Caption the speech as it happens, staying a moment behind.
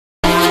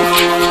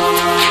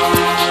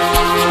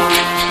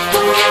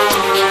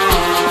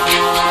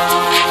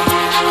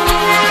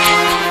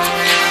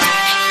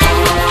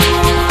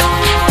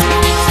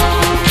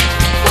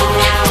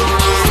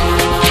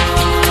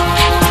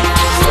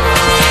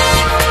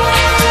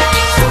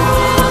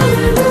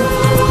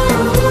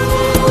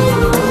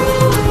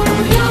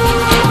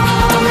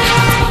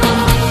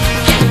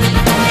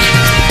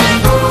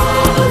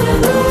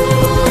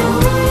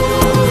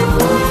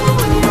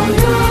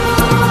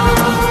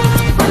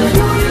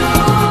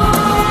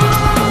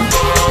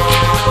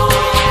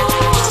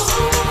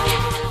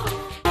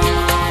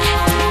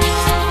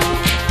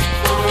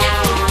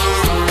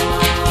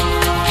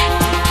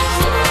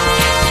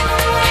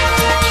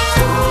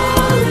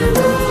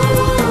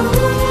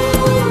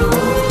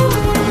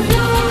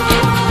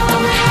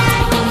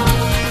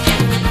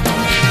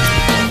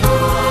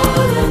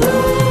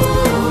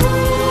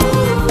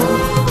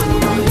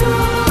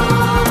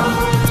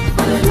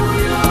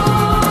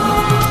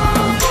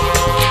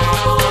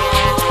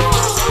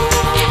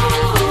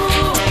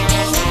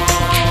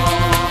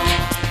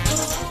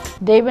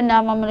దేవుని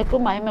నామమునకు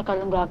మహిమ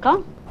కలుగుగాక.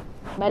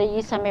 మరి ఈ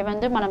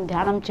సమయమందు మనం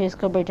ధ్యానం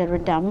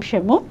చేసుకోబోయేటటువంటి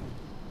అంశము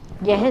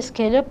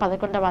యెహెజ్కేలు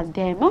 11వ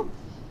అధ్యాయము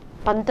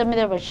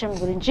 19వ వచనం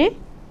గురించి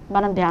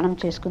మనం ధ్యానం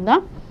చేసుకుందాం.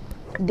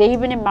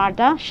 దేవుని మాట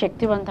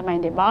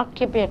శక్తివంతమైంది.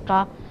 వాక్యపు యొక్క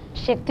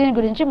శక్తిని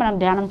గురించి మనం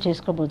ధ్యానం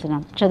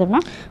చేసుకోబోతున్నాం. చదువు.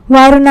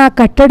 వారు నా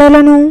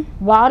కట్టడలను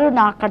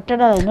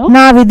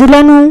నా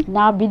విధులను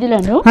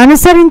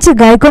అనుసరించి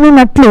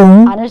గైకొనున్నట్లు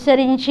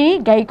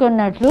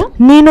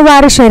నేను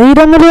వారి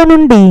శరీరములో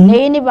నుండి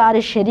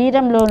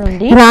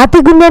రాతి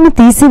గుండెను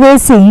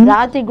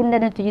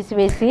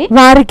తీసివేసి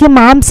వారికి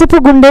మాంసపు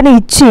గుండెను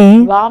ఇచ్చి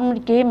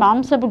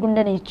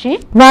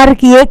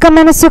వారికి ఏక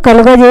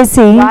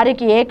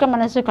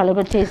మనస్సు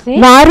కలుగజేసి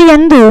వారి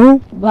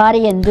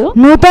యందు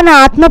నూతన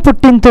ఆత్మ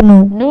పుట్టింతును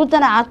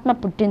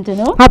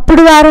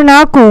అప్పుడు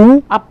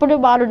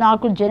వారు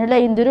నాకు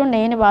జనులైందురు,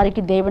 నేను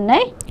వారికి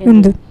దేవుణ్ణై.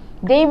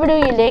 దేవుడు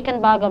ఈ లేఖన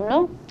భాగంలో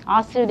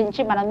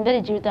ఆశీర్వదించి మనందరి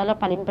జీవితాల్లో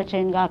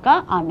ఫలింపచేయను గాక.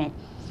 ఆమేన్.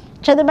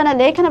 చదివిన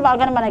లేఖన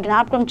భాగాన్ని మనం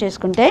జ్ఞాపకం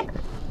చేసుకుంటే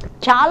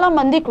చాలా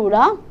మంది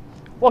కూడా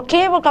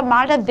ఒకే ఒక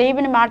మాట,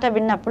 దేవుని మాట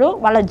విన్నప్పుడు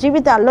వాళ్ళ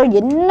జీవితాల్లో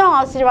ఎన్నో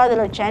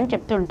ఆశీర్వాదాలు వచ్చాయని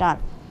చెప్తుంటారు.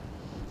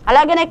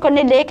 అలాగనే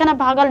కొన్ని లేఖన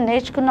భాగాలు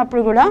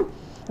నేర్చుకున్నప్పుడు కూడా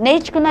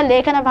నేర్చుకున్న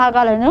లేఖన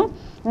భాగాలను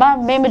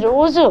మేము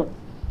రోజు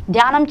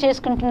ధ్యానం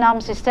చేసుకుంటున్నాం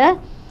సిస్టర్.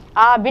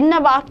 ఆ విన్న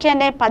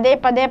వాక్యాన్ని పదే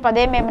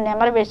మేము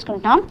నెమరు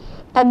వేసుకుంటాం.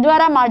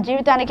 తద్వారా మా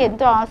జీవితానికి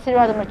ఎంతో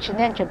ఆశీర్వాదం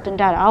వచ్చింది అని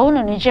చెప్తుంటారు. అవును,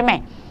 నిజమే.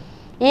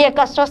 ఈ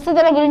యొక్క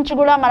స్వస్థతల గురించి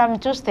కూడా మనం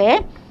చూస్తే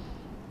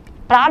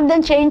ప్రార్థన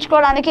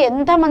చేయించుకోవడానికి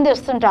ఎంతమంది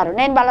వస్తుంటారు.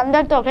 నేను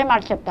వాళ్ళందరితో ఒకే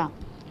మాట చెప్తాను,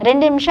 2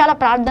 నిమిషాల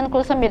ప్రార్థన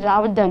కోసం మీరు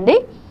రావద్దండి.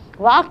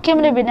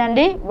 వాక్యమును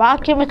వినండి,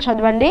 వాక్యము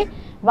చదవండి,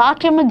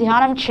 వాక్యము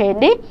ధ్యానం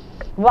చేయండి.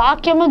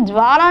 వాక్యము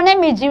ద్వారానే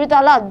మీ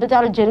జీవితాల్లో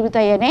అద్భుతాలు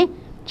జరుగుతాయని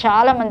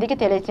చాలామందికి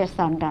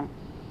తెలియజేస్తూ ఉంటాను.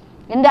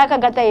 ఇందాక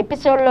గత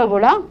ఎపిసోడ్లో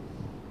కూడా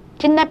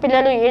చిన్న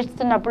పిల్లలు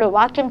ఏడుస్తున్నప్పుడు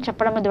వాక్యం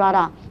చెప్పడం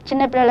ద్వారా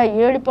చిన్నపిల్లల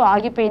ఏడుపు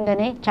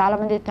ఆగిపోయిందని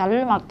చాలామంది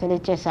తల్లులు మాకు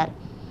తెలియజేశారు.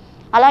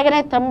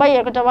 అలాగనే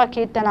 91వ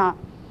కీర్తన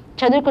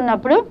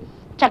చదువుకున్నప్పుడు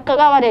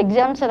చక్కగా వారి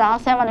ఎగ్జామ్స్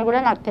రాసామని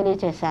కూడా నాకు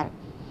తెలియజేశారు.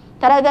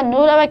 తర్వాత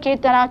 100వ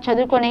కీర్తన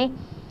చదువుకొని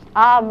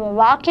ఆ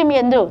వాక్యం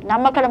యందు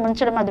నమ్మకం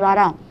ఉంచడం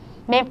ద్వారా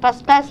మేము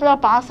ఫస్ట్ క్లాస్లో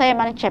పాస్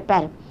అయ్యామని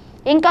చెప్పారు.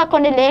 ఇంకా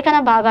కొన్ని లేఖన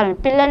భాగాలను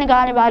పిల్లల్ని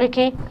కాని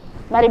వారికి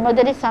మరి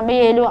మొదటి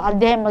సమూయేలు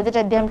మొదటి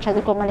అధ్యాయం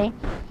చదువుకోమని,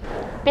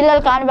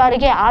 పిల్లలు కాని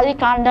వారికి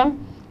ఆదికాండం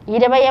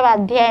 20వ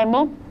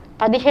అధ్యాయము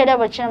 17వ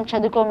వచనం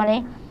చదువుకోమని,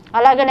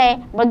 అలాగనే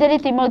మొదటి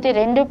తిమోతి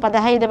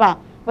 2:15వ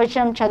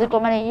వచనం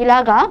చదువుకోమని,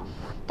 ఇలాగా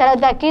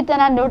తర్వాత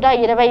కీర్తన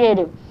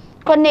 127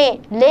 కొన్ని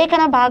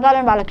లేఖన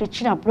భాగాలను వాళ్ళకి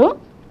ఇచ్చినప్పుడు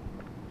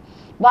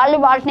వాళ్ళు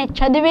వాటిని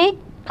చదివి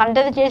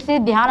కంఠత చేసి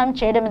ధ్యానం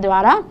చేయడం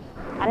ద్వారా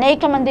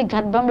అనేక మంది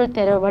గర్భములు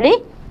తెరవబడి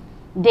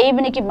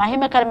దేవునికి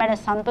మహిమకరమైన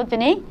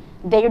సంతతిని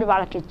దేవుడు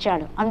వాళ్ళకి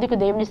ఇచ్చాడు. అందుకు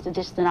దేవుని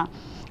స్తుతిస్తున్నా.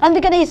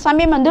 అందుకని ఈ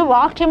సమయం ముందు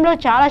వాక్యంలో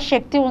చాలా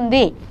శక్తి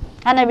ఉంది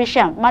అన్న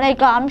విషయం మన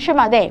యొక్క అంశం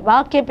అదే,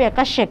 వాక్యపు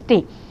యొక్క శక్తి.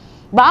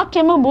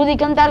 వాక్యము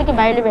భూదిగంతాలకు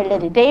బయలు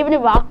వెళ్ళేది. దేవుని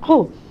వాక్కు,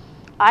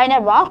 ఆయన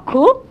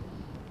వాక్కు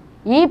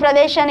ఈ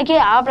ప్రదేశానికి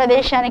ఆ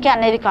ప్రదేశానికి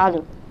అనేది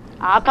కాదు.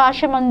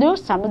 ఆకాశమందు,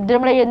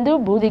 సముద్రంలో ఎందు,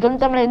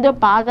 భూదిగంతంలో ఎందు,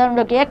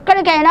 పాతాళంలోకి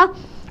ఎక్కడికైనా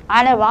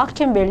ఆయన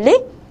వాక్యం వెళ్ళి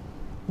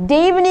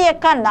దేవుని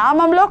యొక్క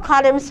నామంలో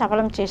కార్యం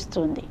సఫలం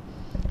చేస్తుంది.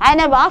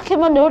 ఆయన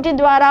వాక్యము నోటి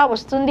ద్వారా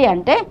వస్తుంది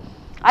అంటే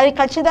అది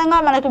ఖచ్చితంగా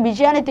మనకు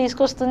విజయాన్ని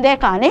తీసుకొస్తుందే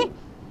కానీ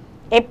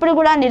ఎప్పుడు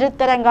కూడా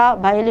నిరుత్తరంగా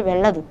బయలు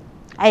వెళ్ళదు.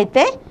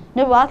 అయితే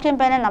నువ్వు వాక్యం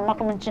పైన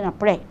నమ్మకం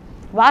ఉంచినప్పుడే,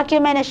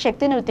 వాక్యమైన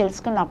శక్తి నువ్వు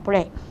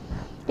తెలుసుకున్నప్పుడే.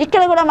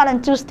 ఇక్కడ కూడా మనం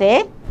చూస్తే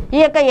ఈ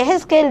యొక్క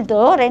యెహెజ్కేలుతో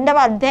 2వ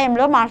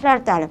అధ్యాయంలో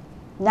మాట్లాడతాడు.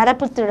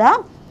 నరపుత్రుడా,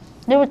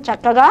 నువ్వు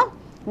చక్కగా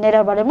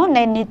నిలబడము,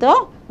 నేను నీతో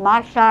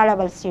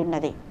మాట్లాడవలసి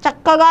ఉన్నది.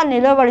 చక్కగా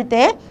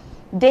నిలబడితే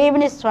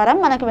దేవుని స్వరం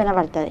మనకు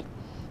వినబడుతుంది.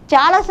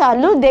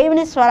 చాలాసార్లు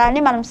దేవుని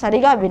స్వరాన్ని మనం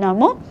సరిగా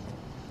వినము,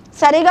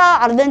 సరిగా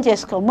అర్థం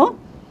చేసుకోము,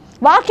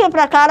 వాక్య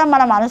ప్రకారం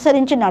మనం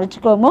అనుసరించి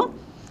నడుచుకోము.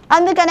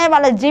 అందుకనే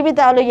వాళ్ళ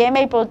జీవితాలు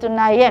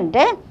ఏమైపోతున్నాయి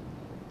అంటే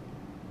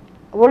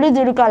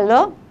ఒడిదుడుకల్లో,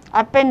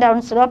 అప్ అండ్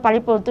డౌన్స్లో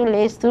పడిపోతూ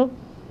లేస్తూ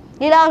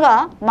ఇలాగా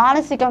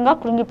మానసికంగా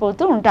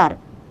కృంగిపోతూ ఉంటారు.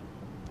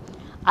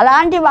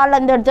 అలాంటి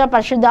వాళ్ళందరితో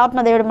పరిశుద్ధాత్మ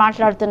దేవుడు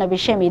మాట్లాడుతున్న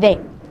విషయం ఇదే.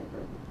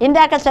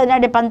 ఇందాక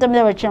చదివినట్టు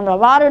 19వ వచనంలో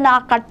వారు నా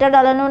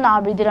కట్టడలను నా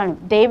విధులను,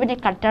 దేవుని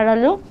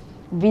కట్టడలు,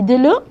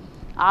 విధులు,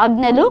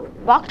 ఆజ్ఞలు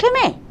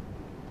వాక్యమే.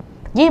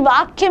 ఈ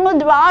వాక్యము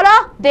ద్వారా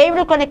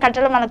దేవుడు కొన్ని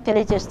కట్టడలు మనకు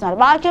తెలియజేస్తున్నారు.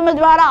 వాక్యము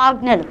ద్వారా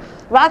ఆజ్ఞలు,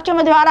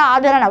 వాక్యము ద్వారా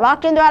ఆదరణ,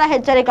 వాక్యం ద్వారా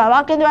హెచ్చరిక,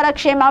 వాక్యం ద్వారా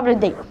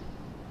క్షేమాభివృద్ధి,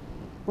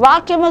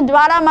 వాక్యము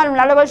ద్వారా మనం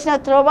నడవలసిన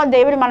త్రోవ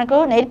దేవుడు మనకు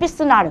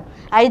నేర్పిస్తున్నాడు.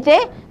 అయితే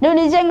నువ్వు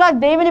నిజంగా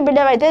దేవుని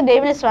బిడ్డవైతే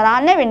దేవుని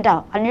స్వరాన్నే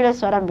వింటావు, అన్యుల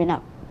స్వరం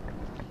వినవు.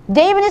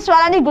 దేవుని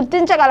స్వరాన్ని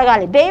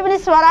గుర్తించగలగాలి. దేవుని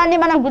స్వరాన్ని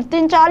మనం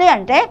గుర్తించాలి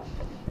అంటే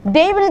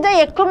దేవునితో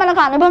ఎక్కువ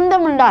మనకు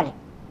అనుబంధం ఉండాలి.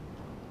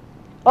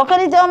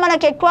 ఒకరితో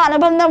మనకు ఎక్కువ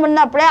అనుబంధం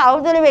ఉన్నప్పుడే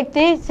అవతలి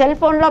వ్యక్తి సెల్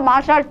ఫోన్లో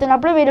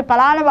మాట్లాడుతున్నప్పుడు వీరు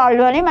ఫలానా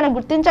వాళ్ళు అని మనం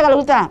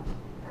గుర్తించగలుగుతాం.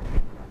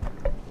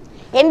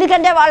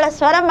 ఎందుకంటే వాళ్ళ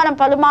స్వరం మనం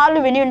పలుమార్లు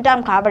విని ఉంటాం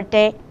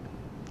కాబట్టే,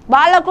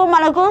 వాళ్లకు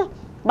మనకు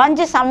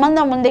మంచి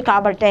సంబంధం ఉంది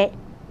కాబట్టే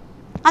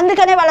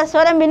అందుకనే వాళ్ళ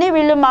స్వరం విని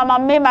వీళ్ళు మా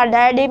మమ్మీ, మా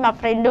డాడీ, మా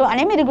ఫ్రెండు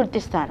అని మీరు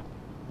గుర్తిస్తారు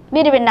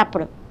మీరు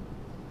విన్నప్పుడు.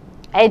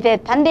 అయితే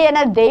తండ్రి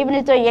అయిన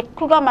దేవునితో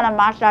ఎక్కువగా మనం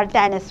మాట్లాడితే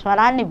ఆయన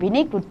స్వరాన్ని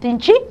విని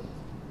గుర్తించి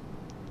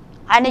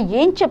ఆయన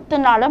ఏం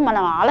చెప్తున్నాడో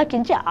మనం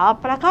ఆలకించి ఆ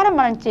ప్రకారం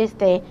మనం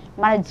చేస్తే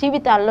మన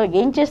జీవితాల్లో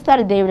ఏం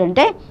చేస్తాడు దేవుడు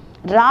అంటే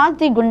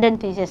రాతి గుండెని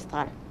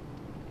తీసేస్తాడు.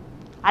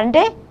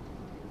 అంటే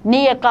నీ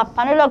యొక్క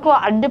పనులకు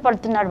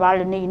అడ్డుపడుతున్నాడు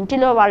వాళ్ళు. నీ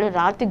ఇంటిలో వాళ్ళు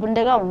రాతి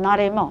గుండెగా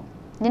ఉన్నారేమో,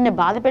 నిన్ను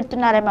బాధ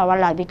పెడుతున్నారేమో.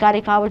 వాళ్ళ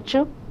అధికారి కావచ్చు,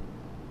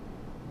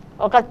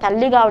 ఒక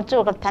తల్లి కావచ్చు,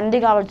 ఒక తండ్రి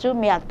కావచ్చు,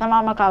 మీ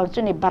అత్తమామ కావచ్చు,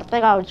 నీ భర్త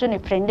కావచ్చు, నీ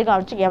ఫ్రెండ్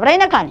కావచ్చు,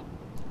 ఎవరైనా కానీ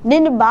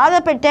నిన్ను బాధ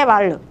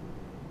పెట్టేవాళ్ళు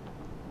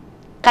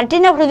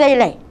కఠిన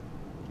హృదయులై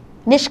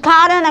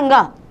నిష్కారణంగా,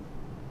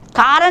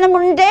 కారణం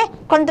ఉంటే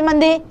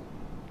కొంతమంది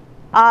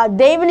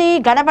దేవుని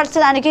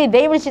గణపరచడానికి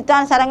దేవుని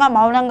చిత్తానుసారంగా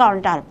మౌనంగా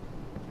ఉంటారు.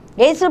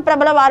 యేసు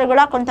ప్రభుల వారు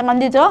కూడా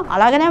కొంతమందితో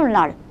అలాగనే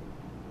ఉన్నాడు.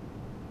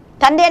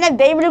 తండ్రి అయిన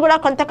దేవుడు కూడా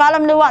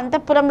కొంతకాలం నువ్వు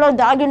అంతఃపురంలో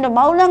దాగిండు,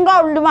 మౌనంగా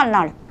ఉండు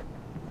అన్నాడు.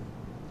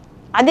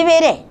 అది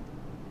వేరే.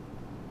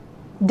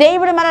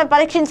 దేవుడు మనల్ని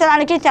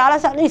పరీక్షించడానికి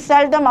చాలాసార్లు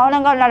ఇస్రాయేలుతో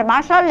మౌనంగా ఉన్నాడు,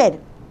 మాట్లాడలేదు.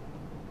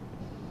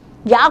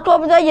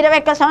 యాకోబుతో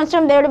 21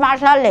 సంవత్సరం దేవుడు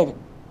మాట్లాడలేదు.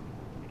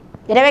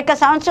 21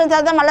 సంవత్సరం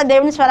తర్వాత మళ్ళీ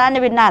దేవుని స్వరాన్ని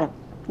విన్నారు.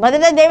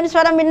 మొదట దేవుని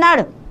స్వరం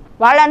విన్నాడు.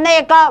 వాళ్ళ అన్నయ్య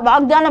యొక్క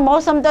వాగ్దాన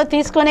మోసంతో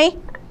తీసుకొని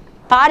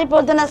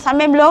పారిపోతున్న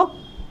సమయంలో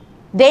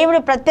దేవుడు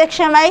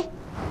ప్రత్యక్షమై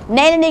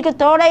నేను నీకు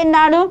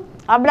తోడైనాను,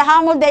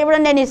 అబ్రహాము దేవుడు,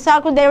 నేను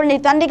ఇస్సాకు దేవుడు, నీ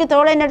తండ్రికి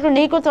తోడైనట్లు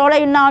నీకు తోడై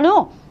ఉన్నాను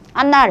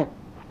అన్నాడు.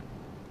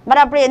 మరి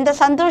అప్పుడు ఎంత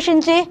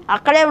సంతోషించి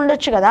అక్కడే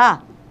ఉండొచ్చు కదా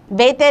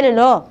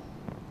బేతేలులో.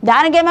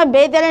 దానికేమో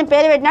బేతేలు అని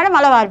పేరు పెట్టినాడు,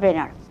 మళ్ళీ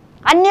వారిపోయినాడు.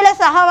 అన్యుల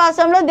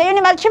సహవాసంలో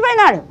దేవుని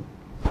మర్చిపోయినాడు.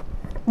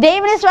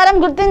 దేవుని స్వరం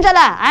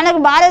గుర్తించాలా, ఆయనకు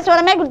భార్య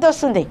స్వరమే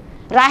గుర్తొస్తుంది,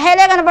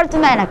 రాహేలే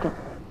కనపడుతుంది ఆయనకు.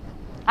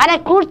 ఆయన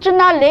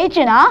కూర్చున్నా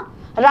లేచినా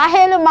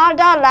రాహేలు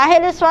మాట,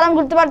 రాహేలు స్వరం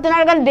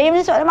గుర్తుపడుతున్నాడు, కానీ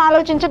దేవుని స్వరం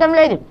ఆలోచించడం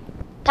లేదు.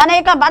 తన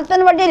యొక్క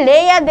భర్తను బట్టి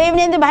లేయా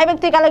దేవుని యందు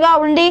భయభక్తి కలగా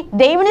ఉండి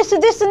దేవుని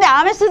స్తుతిస్తుంది.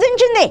 ఆమె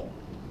స్తుతించింది,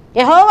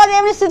 యెహోవా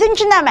దేవుని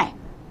స్తుతించింది ఆమె.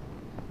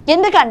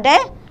 ఎందుకంటే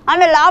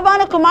ఆమె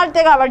లాబాను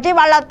కుమార్తె కాబట్టి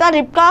వాళ్ళ అత్త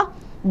రిబ్కా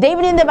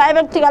దేవుని యందు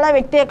భయభక్తి గల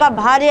వ్యక్తి యొక్క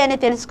భార్య అని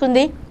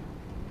తెలుసుకుంది.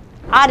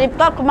 ఆ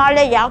రిబ్కా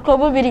కుమారుడే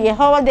యాకోబు, వీరు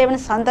యెహోవా దేవుని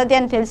సంతతి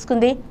అని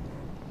తెలుసుకుంది.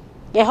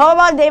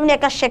 యెహోవా దేవుని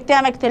యొక్క శక్తి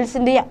ఆమెకు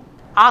తెలిసింది.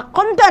 ఆ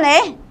కొంతనే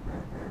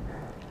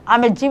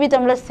ఆమె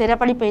జీవితంలో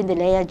స్థిరపడిపోయింది.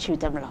 లేయా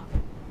జీవితంలో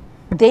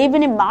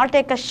దేవుని మాట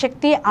యొక్క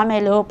శక్తి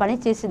ఆమెలో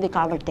పనిచేసింది.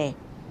 కాబట్టి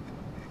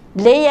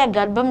లేయా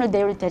గర్భంను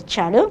దేవుడు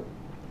తెచ్చాడు.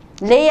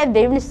 లేయా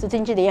దేవుని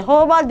స్తుతించింది,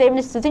 యెహోవా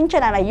దేవుని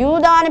స్తుతించను. ఆమె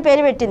యూదా అని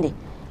పేరు పెట్టింది.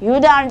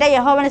 యూదా అంటే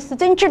యెహోవాని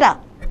స్తుతించుట,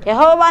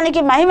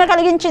 యెహోవానికి మహిమ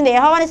కలిగించింది,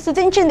 యెహోవాని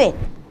స్తుతించింది.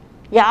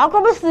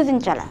 యాకోబు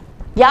స్తుతించాల.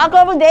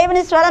 యాకోబు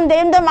దేవుని స్వరం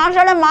దేవునితో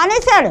మాట్లాడడం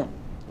మానేశాడు.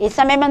 ఈ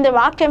సమయమందు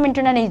వాక్యం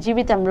వింటున్న నీ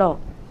జీవితంలో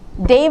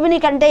దేవుని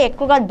కంటే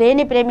ఎక్కువగా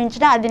దేన్ని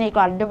ప్రేమించినా అది నీకు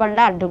అడ్డుబండ,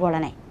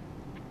 అడ్డుగోడనే.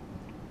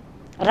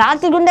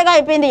 రాతి గుండెగా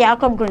అయిపోయింది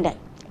యాకోబు గుండె.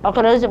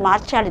 ఒకరోజు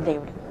మార్చాడు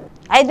దేవుడు.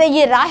 అయితే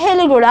ఈ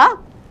రాహేలు కూడా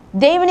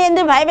దేవుని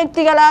యందు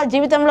భయభక్తి గల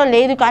జీవితంలో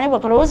లేదు, కానీ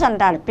ఒకరోజు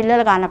అంటాడు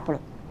పిల్లలు కానప్పుడు,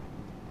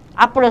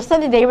 అప్పుడు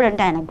వస్తుంది దేవుడు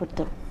అంటే ఆయనకు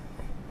గుర్తు.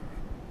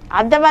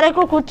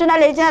 అంతవరకు కూర్చున్నా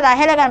లేచినా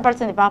రాహేలే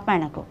కనపడుతుంది పాప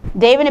ఆయనకు.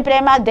 దేవుని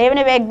ప్రేమ,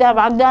 దేవుని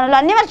వాగ్దానాలు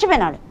అన్నీ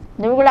మర్చిపోయినాడు.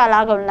 నువ్వు కూడా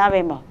అలాగ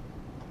ఉన్నావేమో.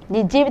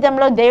 నీ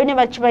జీవితంలో దేవుని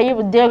మర్చిపోయి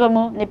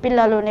ఉద్యోగము, నీ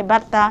పిల్లలు, నీ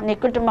భర్త, నీ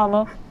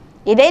కుటుంబము,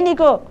 ఇదే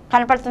నీకు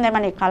కనపడుతుందేమో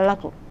నీ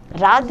కళ్ళకు.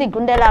 రాతి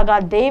గుండెలాగా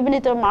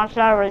దేవునితో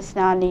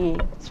మాట్లాడవలసిన నీ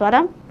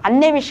స్వరం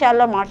అన్ని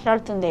విషయాల్లో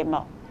మాట్లాడుతుందేమో,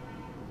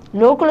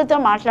 లోకులతో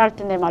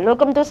మాట్లాడుతుందేమో,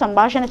 లోకంతో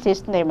సంభాషణ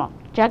చేస్తుందేమో.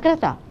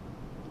 జాగ్రత్త,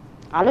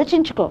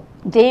 ఆలోచించుకో.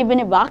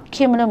 దేవుని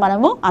వాక్యమును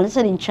మనము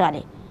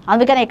అనుసరించాలి.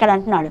 అందుకని ఇక్కడ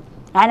అంటున్నాడు,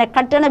 ఆయన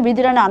కట్టన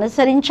విధులను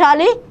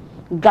అనుసరించాలి,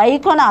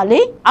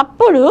 గైకొనాలి.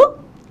 అప్పుడు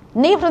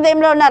నీ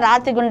హృదయంలో ఉన్న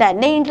రాతి గుండె,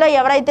 నీ ఇంట్లో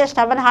ఎవరైతే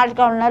స్టబన్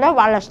హార్ట్గా ఉన్నారో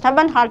వాళ్ళ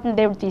స్టబన్ హార్ట్ని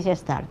దేవుడు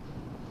తీసేస్తాడు.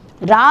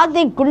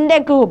 రాతి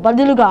గుండెకు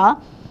బదులుగా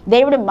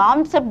దేవుడు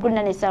మాంసపు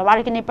గుండెని ఇస్తాడు.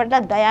 వాడికి నీ పట్ల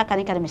దయా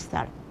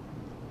కనికరమిస్తాడు.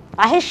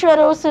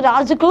 అహేశ్వరోసు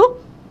రాజుకు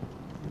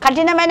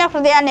కఠినమైన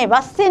హృదయాన్ని,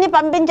 వస్తీని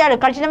పంపించాడు.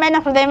 కఠినమైన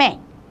హృదయమే,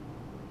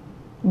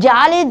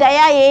 జాలి దయ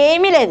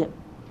ఏమీ లేదు.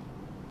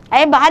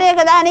 అయ్యే భార్య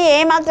కదా అని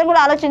ఏమాత్రం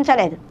కూడా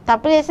ఆలోచించలేదు.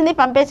 తప్పు చేసింది,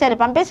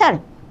 పంపేశాడు.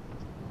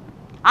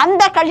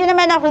 అంత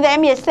కఠినమైన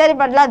హృదయం ఎస్తేరు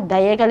పట్ల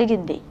దయ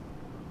కలిగింది.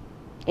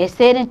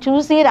 ఎస్తేరుని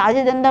చూసి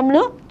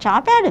రాజదండంలో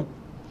చాపాడు.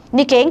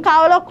 నీకేం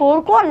కావాలో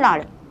కోరుకో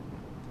అన్నాడు.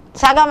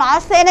 సగం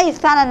ఆస్తి అయినా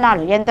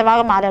ఇస్తానన్నాడు. ఎంత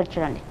బాగా మారాడు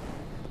చూడండి.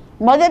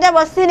 మొదట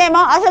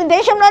వస్తేనేమో అసలు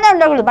దేశంలోనే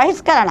ఉండకూడదు,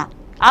 బహిష్కరణ.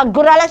 ఆ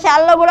గుర్రాల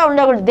శాలలో కూడా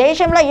ఉండకూడదు,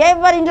 దేశంలో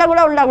ఎవరి ఇంట్లో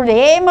కూడా ఉండకూడదు,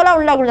 ఏమలో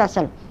ఉండకూడదు.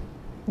 అసలు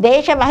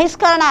దేశ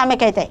బహిష్కరణ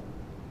ఆమెకైతే.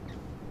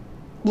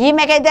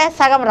 ఈమెకైతే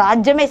సగం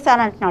రాజ్యమే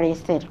ఇస్తానంటున్నాడు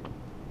ఎస్తేరుకు.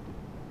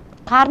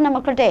 కారణం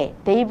ఒకటే,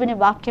 దేవుని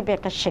వాక్యం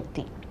యొక్క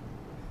శక్తి.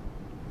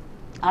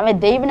 ఆమె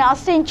దేవుని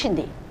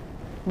ఆశ్రయించింది.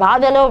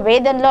 బాధలో,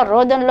 వేదనలో,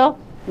 రోదనలో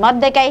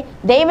మద్దకై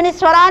దేవుని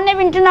స్వరాన్ని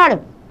వింటున్నాడు,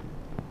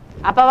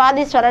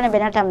 అపవాది స్వరాన్ని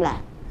వినటంలా.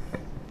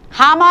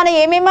 హామాను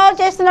ఏమేమో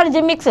చేస్తున్నాడు,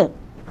 జిమ్మిక్స్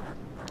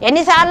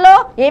ఎన్నిసార్లు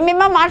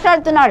ఏమేమో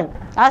మాట్లాడుతున్నాడు,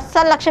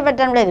 అస్సలు లక్ష్య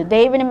పెట్టడం లేదు.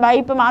 దేవుని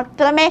వైపు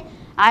మాత్రమే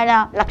ఆయన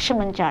లక్ష్యం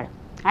ఉంచాడు.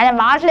 ఆయన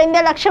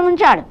మాటలందే లక్ష్యం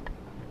ఉంచాడు.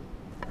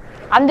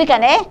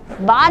 అందుకనే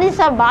బానిస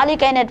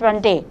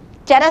బాలికైనటువంటి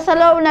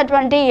చెరసలో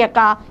ఉన్నటువంటి యొక్క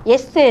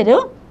ఎస్తేరు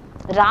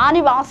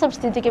రాణి వాసం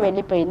స్థితికి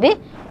వెళ్ళిపోయింది.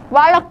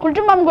 వాళ్ళ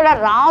కుటుంబం కూడా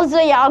రాజు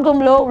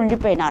యాగంలో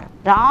ఉండిపోయినారు.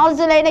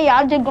 రాజులైన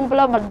యాజ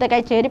గుంపులో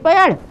మొర్దెకై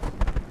చేరిపోయాడు.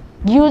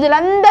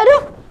 యూదులందరూ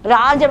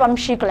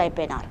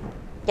రాజవంశీకులైపోయినారు.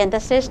 ఎంత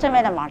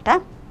శ్రేష్టమైన మాట.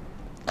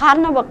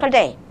 కారణం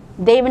ఒక్కటే,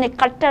 దేవుని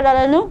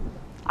కట్టడలను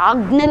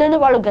ఆజ్ఞలను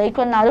వాళ్ళు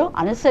గైకొన్నారు,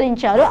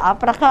 అనుసరించారు, ఆ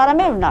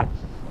ప్రకారమే ఉన్నారు.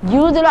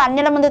 యూదులు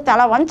అన్యుల ముందు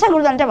తల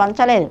వంచకూడదు అంటే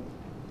వంచలేదు.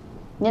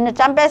 నిన్ను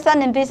చంపేస్తాను,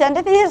 నేను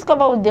తీసేంటే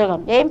తీసేసుకోబో ఉద్యోగం,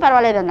 ఏం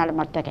పర్వాలేదు అన్నాడు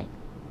మొర్దెకై.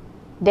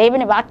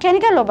 దేవుని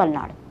వాక్యానికే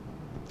లోబడినాడు.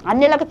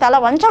 అన్యులకు తల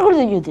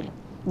వంచకూడదు యూదులు,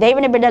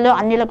 దేవుని బిడ్డలు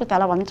అన్యులకు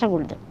తల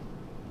వంచకూడదు.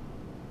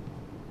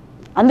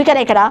 అందుకని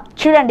ఇక్కడ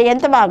చూడండి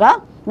ఎంత బాగా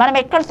మనం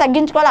ఎక్కడ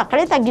తగ్గించుకోవాలో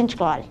అక్కడే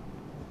తగ్గించుకోవాలి.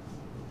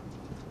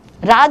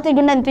 రాతి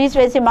గుండెను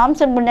తీసివేసి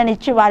మాంసం గుండెని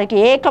ఇచ్చి వారికి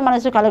ఏక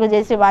మనసు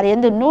కలుగజేసి వారి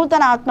యందు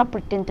నూతన ఆత్మ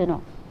పుట్టింతును.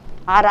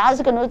 ఆ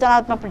రాజుకు నూతన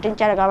ఆత్మ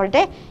పుట్టించాడు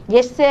కాబట్టి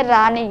ఎస్తేరు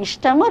రాణి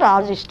ఇష్టము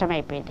రాజు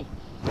ఇష్టమైపోయింది.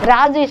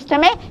 రాజు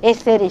ఇష్టమే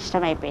ఎస్తేరు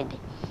ఇష్టమైపోయింది.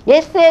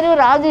 ఎస్తేరు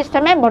రాజు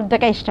ఇష్టమే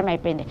మొర్దెకై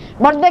ఇష్టమైపోయింది.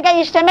 మొర్దెకై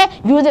ఇష్టమే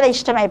యూదుల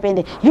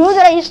ఇష్టమైపోయింది.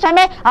 యూదుల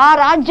ఇష్టమే ఆ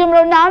రాజ్యంలో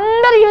ఉన్న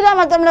అందరూ యూదా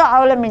మతంలో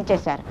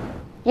అవలంబించేశారు.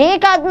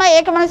 ఏకాత్మ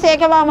ఏక మనసు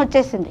ఏకభావం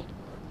వచ్చేసింది.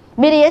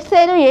 మీరు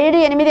ఎస్తేరు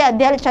 7-8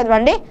 అధ్యాయాలు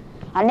చదవండి.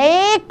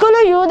 అనేకులు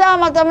యూదా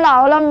మతంలో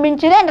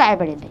అవలంబించినే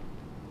రాయబడింది.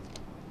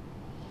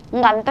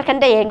 ఇంకా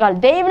అంతకంటే ఏం కాదు.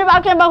 దేవుని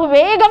వాక్యం బహు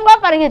వేగంగా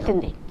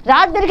పరిగెత్తింది.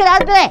 రాత్రికి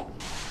రాత్రే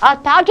ఆ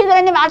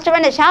తాకీదులన్నీ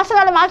మార్చబడినాయి,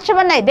 శాసనాలు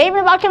మార్చబడినాయి.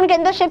 దేవుని వాక్యానికి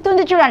ఎంత శక్తి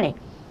ఉంది చూడండి.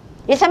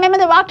 ఈ సమయం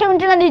మీద వాక్యం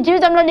వింటున్న నీ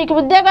జీవితంలో నీకు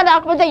ఉద్యోగం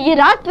రాకపోతే ఈ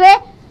రాత్రే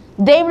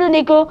దేవుడు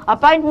నీకు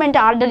అపాయింట్మెంట్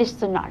ఆర్డర్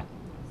ఇస్తున్నాడు.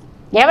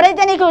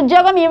 ఎవరైతే నీకు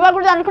ఉద్యోగం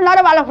ఇవ్వకూడదు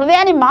అనుకున్నారో వాళ్ళ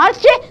హృదయాన్ని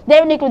మార్చి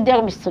దేవుడు నీకు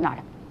ఉద్యోగం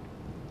ఇస్తున్నాడు.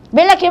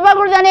 వీళ్ళకి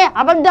ఇవ్వకూడదని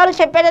అబద్ధాలు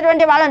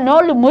చెప్పేటటువంటి వాళ్ళ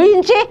నోళ్ళు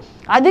మూయించి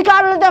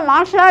అధికారులతో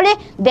మాట్లాడి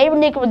దేవుడు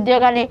నీకు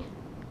ఉద్యోగాన్ని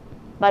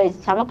మరి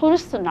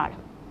సమకూరుస్తున్నాడు.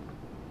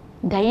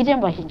 ధైర్యం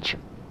వహించు.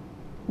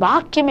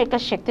 వాక్యం యొక్క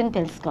శక్తిని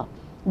తెలుసుకో.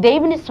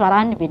 దేవుని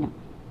స్వరాన్ని విను.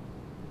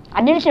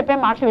 అన్నిలు చెప్పే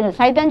మాటలు విను.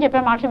 సైతాన్ని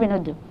చెప్పే మాటలు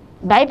వినొద్దు.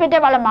 భయపెట్టే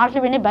వాళ్ళ మాటలు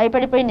విని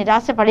భయపడిపోయి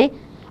నిరాశపడి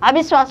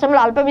అవిశ్వాసంలో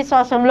అల్ప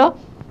విశ్వాసంలో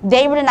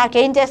దేవుడు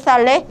నాకేం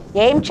చేస్తాడులే,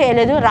 ఏం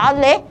చేయలేదు,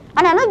 రాదులే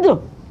అని అనొద్దు.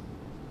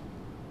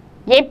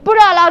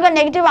 ఎప్పుడు అలాగా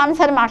నెగిటివ్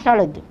ఆన్సర్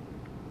మాట్లాడొద్దు.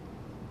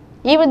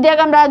 ఈ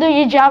ఉద్యోగం రాదు,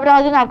 ఈ జాబ్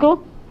రాదు నాకు,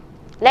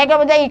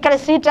 లేకపోతే ఇక్కడ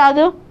సీట్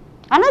రాదు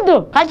అనొద్దు.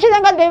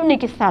 ఖచ్చితంగా దేవుడు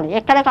నీకు ఇస్తాడు.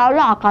 ఎక్కడ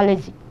కావాలో ఆ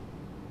కాలేజీ.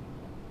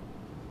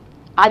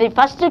 అది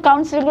ఫస్ట్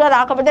కౌన్సిలింగ్లో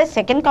రాకపోతే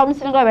సెకండ్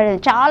కౌన్సిలింగ్లో వెళ్ళదు.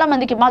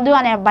 చాలామందికి మధు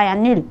అనే అబ్బాయి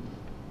అన్యుడు,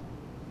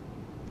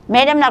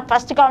 మేడం నాకు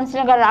ఫస్ట్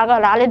కౌన్సిలింగ్గా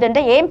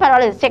రాలేదంటే ఏం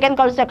పర్వాలేదు, సెకండ్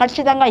కౌన్సిలింగ్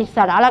ఖచ్చితంగా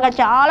ఇస్తాడు. అలాగా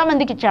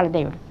చాలామందికి ఇచ్చాడు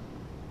దేవుడు.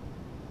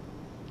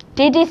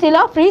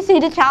 టీటీసీలో ఫ్రీ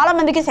సీట్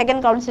చాలామందికి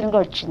సెకండ్ కౌన్సిలింగ్గా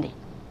వచ్చింది.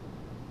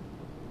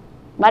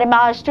 మరి మా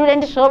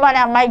స్టూడెంట్ శోభ అనే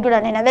అమ్మాయికి కూడా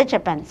నేను అదే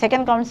చెప్పాను,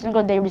 సెకండ్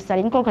కౌన్సిలింగ్లో దేవుడు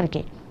ఇస్తాడు.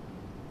 ఇంకొకరికి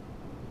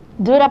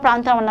దూర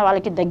ప్రాంతం ఉన్న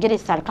వాళ్ళకి దగ్గర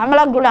ఇస్తాడు.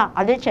 కమలకు కూడా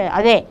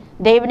అదే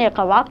దేవుని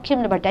యొక్క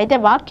వాక్యంని బట్టి. అయితే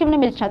వాక్యంని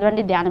మీరు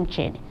చదవండి, ధ్యానం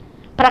చేయండి.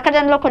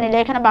 ప్రకటనలో కొన్ని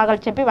లేఖన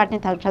భాగాలు చెప్పి వాటిని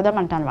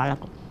చదవమంటాను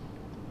వాళ్ళకు.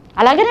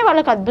 అలాగనే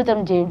వాళ్ళకు అద్భుతం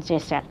దేవుడు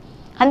చేశాడు.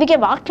 అందుకే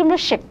వాక్యంలో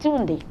శక్తి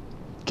ఉంది.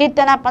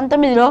 కీర్తన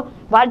 19లో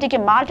వాటికి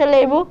మాటలు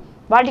లేవు,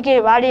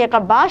 వాడి యొక్క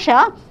భాష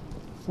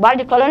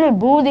వాటి కొలను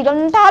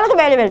భూదిగంతాలకు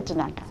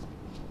వెళ్తుందంట.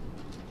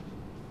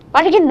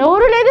 వాటికి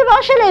నోరు లేదు,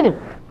 భాష లేదు.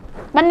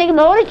 మరి నీకు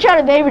నోరు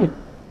ఇచ్చాడు దేవుడు.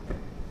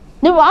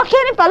 నువ్వు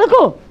వాక్యాన్ని పలుకు.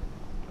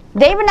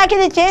 దేవుడు నాకు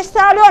ఇది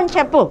చేస్తాడు అని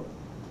చెప్పు.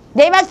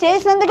 దేవా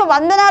చేసినందుకు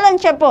వందనాలు అని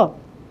చెప్పు.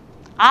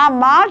 ఆ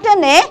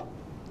మాటనే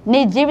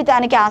నీ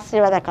జీవితానికి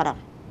ఆశీర్వాదకరం.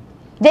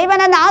 దేవా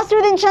నన్ను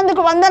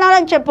ఆశీర్వదించినందుకు వందనాలు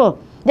అని చెప్పు.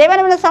 దేవా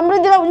నన్ను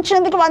సమృద్ధిలో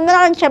ఉంచినందుకు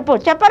వందనాలు అని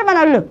చెప్పరు మన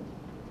వాళ్ళు.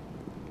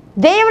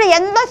 దేవుడు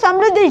ఎంత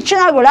సమృద్ధి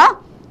ఇచ్చినా కూడా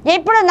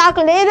ఎప్పుడు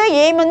నాకు లేదు,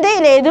 ఏముంది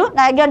లేదు,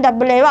 నా దగ్గర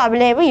డబ్బు లేవు, అవి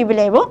లేవు, ఇవి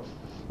లేవు,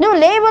 నువ్వు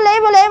లేవు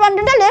లేవు లేవు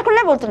అంటుంటే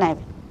లేకుండా పోతున్నాయి.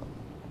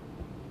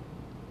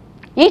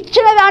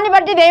 ఇచ్చిన దాన్ని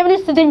బట్టి దేవుని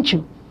స్తుతించు.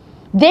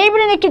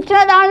 దేవుడు నీకు ఇచ్చిన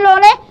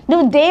దానిలోనే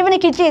నువ్వు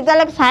దేవునికి ఇచ్చి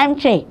ఇతరులకు సాయం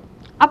చేయి.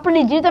 అప్పుడు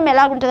నీ జీవితం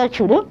ఎలాగుంటుందో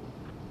చూడు.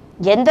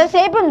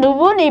 ఎంతసేపు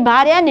నువ్వు, నీ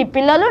భార్య, నీ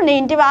పిల్లలు, నీ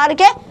ఇంటి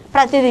వారికే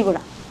ప్రతిదీ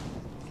కూడా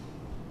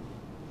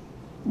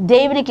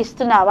దేవునికి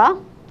ఇస్తున్నావా?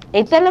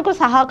 ఇతరులకు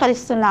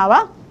సహకరిస్తున్నావా?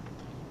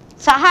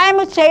 సహాయం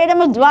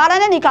చేయడం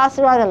ద్వారానే నీకు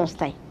ఆశీర్వాదాలు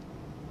వస్తాయి.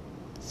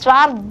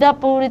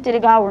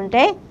 స్వార్థపూరితులుగా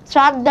ఉంటే,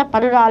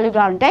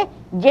 స్వార్థపరురాలుగా ఉంటే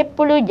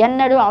ఎప్పుడు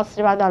ఎన్నడూ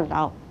ఆశీర్వాదాలు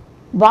రావు.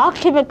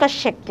 వాక్యం యొక్క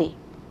శక్తి.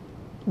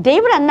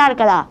 దేవుడు అన్నాడు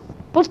కదా,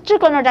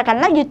 పుచ్చుకొనుట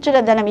కన్నా ఇచ్చుట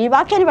ధనం. ఈ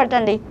వాక్యాన్ని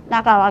పట్టండి,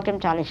 నాకు ఆ వాక్యం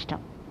చాలా ఇష్టం.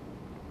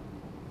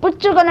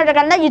 పుచ్చుకొనుట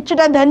కన్నా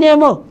ఇచ్చుట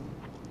ధన్యము.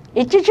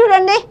 ఇచ్చి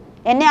చూడండి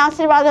ఎన్ని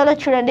ఆశీర్వాదాలు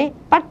చూడండి.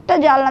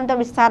 పట్టజాలంత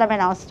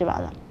విస్తారమైన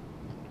ఆశీర్వాదాలు.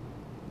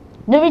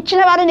 నువ్వు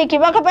ఇచ్చిన వారు నీకు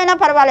ఇవ్వకపోయినా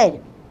పర్వాలేదు,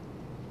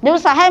 నువ్వు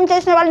సహాయం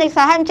చేసిన వాళ్ళు నీకు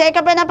సహాయం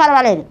చేయకపోయినా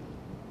పర్వాలేదు,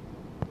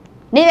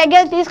 నీ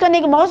దగ్గర తీసుకొని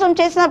నీకు మోసం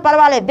చేసినా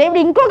పర్వాలేదు, దేవుడు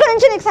ఇంకొకరి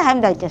నుంచి నీకు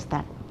సహాయం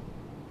దయచేస్తాడు.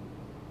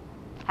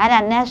 ఆయన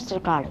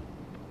అన్యాయస్తుడు కాడు.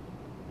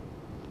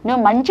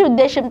 నువ్వు మంచి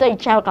ఉద్దేశంతో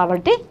ఇచ్చావు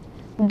కాబట్టి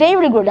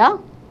దేవుడు కూడా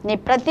నీ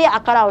ప్రతి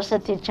అక్కడ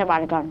అవసరం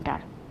తీర్చేవాడుగా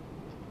ఉంటాడు.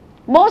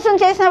 మోసం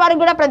చేసిన వారికి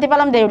కూడా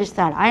ప్రతిఫలం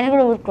దేవుడిస్తాడు. ఆయన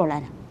కూడా ఊరుకోడు.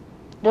 ఆయన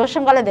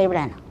దోషం గల దేవుడు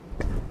ఆయన.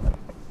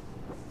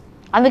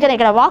 అందుకని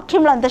ఇక్కడ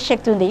వాక్యంలో అంత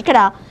శక్తి ఉంది. ఇక్కడ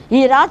ఈ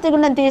రాతి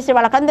గుండెను తీసి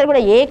వాళ్ళకందరూ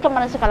కూడా ఏక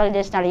మనసు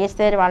కలగజేసినాడు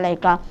ఎస్తేరు వాళ్ళ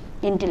యొక్క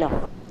ఇంటిలో.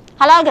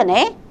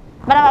 అలాగనే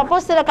మనం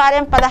అపోస్తల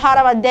కార్యం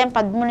 16వ అధ్యాయం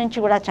 13 నుంచి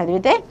కూడా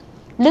చదివితే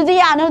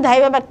లుదియాను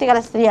దైవభక్తి గల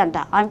స్త్రీ అంట.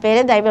 ఆమె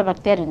పేరే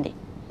దైవభక్తి అని ఉంది.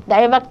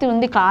 దైవభక్తి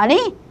ఉంది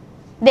కానీ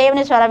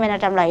దేవుని స్వరం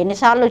వినటంలో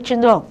ఎన్నిసార్లు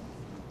వచ్చిందో.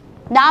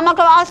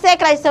 నామక వాస్తే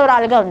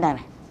క్రైస్తవురాలుగా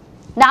ఉందామె.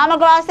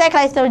 నామక వాస్తే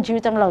క్రైస్తవ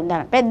జీవితంలో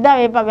ఉందామె. పెద్ద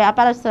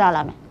వ్యాపారస్తురాలు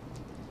ఆమె.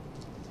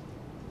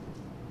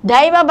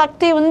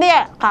 దైవభక్తి ఉంది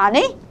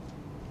కానీ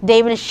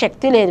దేవుని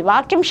శక్తి లేదు,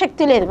 వాక్యం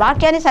శక్తి లేదు.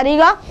 వాక్యాన్ని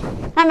సరిగా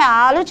ఆమె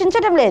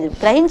ఆలోచించడం లేదు,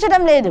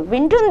 గ్రహించడం లేదు.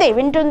 వింటుంది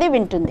వింటుంది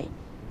వింటుంది.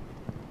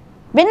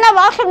 విన్న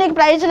వాక్యం నీకు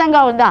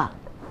ప్రయోజనంగా ఉందా?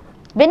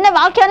 విన్న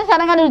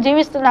వాక్యానుసారంగా నువ్వు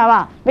జీవిస్తున్నావా?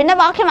 విన్న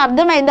వాక్యం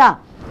అర్థమైందా?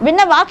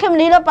 విన్న వాక్యం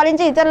నీలో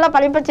ఫలించి ఇతరుల్లో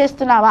ఫలింప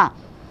చేస్తున్నావా?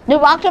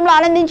 నువ్వు వాక్యంలో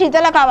ఆనందించి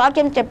ఇతరులకు ఆ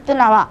వాక్యం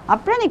చెప్తున్నావా?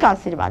 అప్పుడే నీకు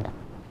ఆశీర్వాదం.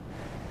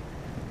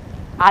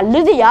 ఆ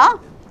లుదియా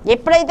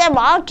ఎప్పుడైతే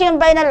వాక్యం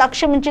పైన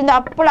లక్ష్యం ఉంచిందో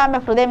అప్పుడు ఆమె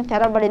హృదయం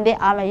తెరవబడింది.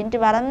 ఆమె ఇంటి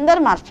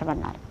వారందరూ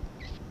మార్చబడినారు.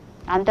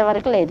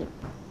 అంతవరకు లేదు.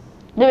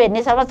 నువ్వు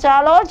ఎన్ని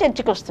సంవత్సరాలో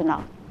చర్చికి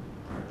వస్తున్నావు,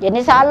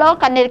 ఎన్నిసార్లు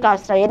కన్నీరు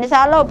కాస్తున్నావు,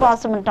 ఎన్నిసార్లు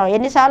ఉపవాసం ఉంటావు,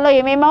 ఎన్నిసార్లు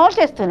ఏమేమో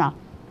చేస్తున్నావు,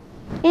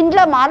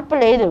 ఇంట్లో మార్పు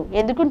లేదు.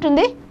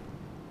 ఎందుకుంటుంది?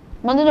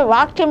 ముందు నువ్వు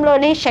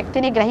వాక్యంలోని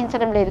శక్తిని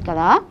గ్రహించడం లేదు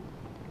కదా,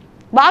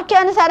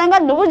 వాక్యానుసారంగా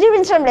నువ్వు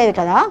జీవించడం లేదు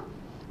కదా.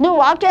 నువ్వు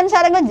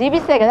వాక్యానుసారంగా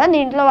జీవిస్తే కదా నీ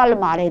ఇంట్లో వాళ్ళు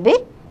మారేది.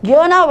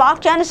 యోనా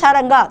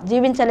వాక్యానుసారంగా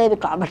జీవించలేదు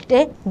కాబట్టి,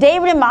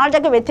 దేవుని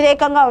మాటకు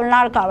వ్యతిరేకంగా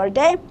ఉన్నాడు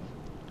కాబట్టి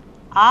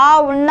ఆ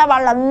ఉన్న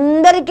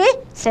వాళ్ళందరికీ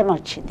శ్రమ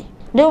వచ్చింది.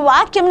 నువ్వు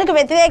వాక్యంకి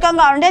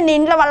వ్యతిరేకంగా ఉంటే నీ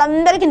ఇంట్లో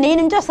వాళ్ళందరికీ నీ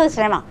నుంచి వస్తుంది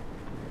శ్రమ.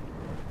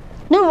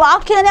 నువ్వు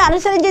వాక్యాన్ని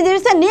అనుసరించి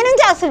జీవిస్తే నీ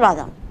నుంచి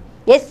ఆశీర్వాదం.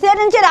 ఎస్తేరు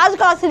నుంచి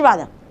రాజుకు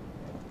ఆశీర్వాదం,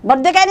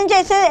 మొర్దెకాయ నుంచి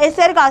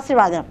ఎస్తేరుకు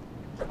ఆశీర్వాదం,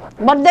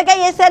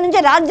 మొర్దెకాయ ఎస్తేరు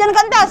నుంచి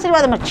రాజ్యానికంతా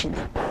ఆశీర్వాదం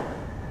వచ్చింది.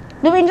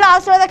 నువ్వు ఇంట్లో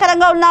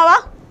ఆశీర్వాదకరంగా ఉన్నావా?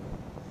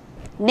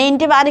 నీ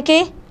ఇంటి వారికి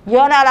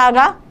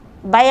యోనాలాగా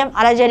భయం,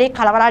 అలజడి,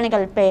 కలవరాన్ని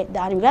కలిపే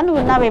దానిగా నువ్వు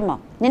ఉన్నావేమో.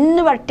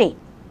 నిన్ను బట్టి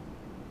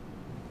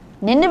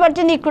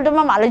నీ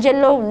కుటుంబం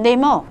అలజడిలో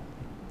ఉందేమో.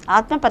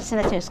 ఆత్మ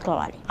పరిశీలన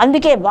చేసుకోవాలి.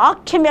 అందుకే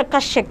వాక్యం యొక్క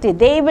శక్తి,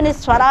 దేవుని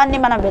స్వరాన్ని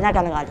మనం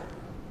వినగలగాలి.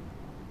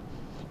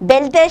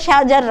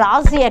 బెల్తెషాజర్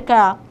రాజు యొక్క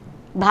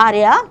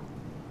భార్య,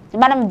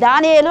 మనం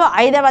దానియేలు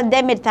 5వ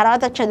అధ్యాయం మీరు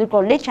తర్వాత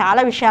చదువుకోండి,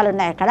 చాలా విషయాలు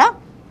ఉన్నాయి అక్కడ.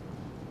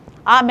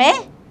 ఆమె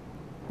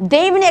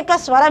దేవుని యొక్క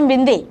స్వరం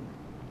వింది,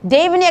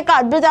 దేవుని యొక్క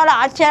అద్భుతాలు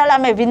ఆశ్చర్యాలు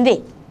ఆమె వింది.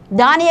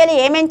 దానియేలు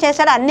ఏమేం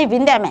చేశాడో అన్నీ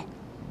వింది ఆమె.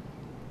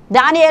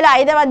 దానియేలు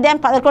 5వ అధ్యాయం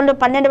 11,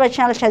 12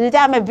 వచనాలు చదివితే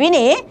ఆమె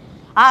విని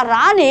ఆ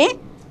రాణి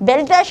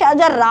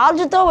బెల్తెషాజర్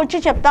రాజుతో వచ్చి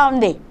చెప్తా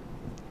ఉంది,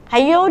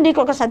 అయ్యో నీకు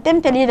ఒక సత్యం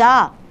తెలియదా?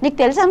 నీకు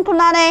తెలుసు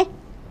అనుకున్నానే,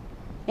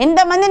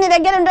 ఇంతమంది నీ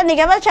దగ్గర ఉంటే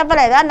నీకెవరు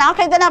చెప్పలేదా?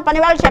 నాకైతే నా పని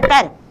వాళ్ళు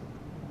చెప్పారు.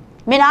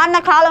 మీ నాన్న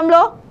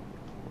కాలంలో,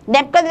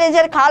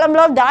 నెబ్కద్నెజర్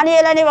కాలంలో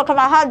దానియేలు అని ఒక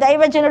మహా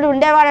దైవజనుడు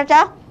ఉండేవాడట.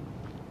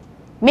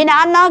 మీ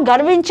నాన్న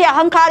గర్వించి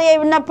అహంకారి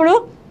అయి ఉన్నప్పుడు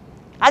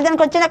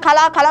అతనికి వచ్చిన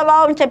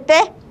కళాభావం చెప్తే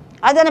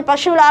అతను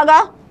పశువులాగా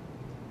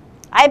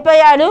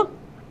అయిపోయాడు.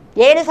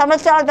 7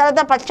 సంవత్సరాల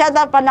తర్వాత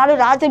పశ్చాత్తాపన్నాడు,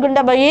 రాతి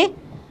గుండె పోయి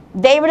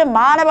దేవుడు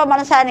మానవ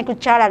మనసు ఆయనకు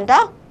ఇచ్చాడంట.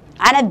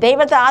 ఆయన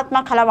దైవత ఆత్మ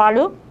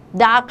కలవాడు.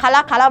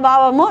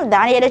 కళాభావము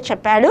దానియేలు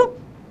చెప్పాడు.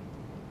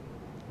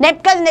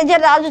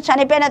 నెబ్కద్నెజర్ రాజు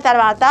చనిపోయిన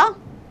తర్వాత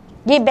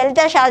ఈ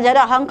బెల్తెషాజరు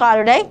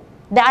అహంకారుడై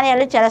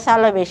దానియేలు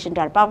చెరసాలలో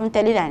వేసింటాడు. పాపం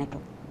తెలియదు ఆయనకు.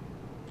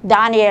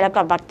 దానియేలు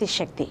యొక్క భక్తి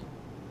శక్తి,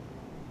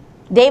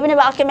 దేవుని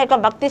వాక్యం యొక్క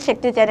భక్తి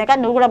శక్తి తినక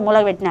నువ్వు కూడా మూల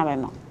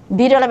పెట్టినావేమో,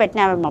 బీరోలో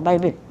పెట్టినావేమో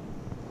బైబిల్.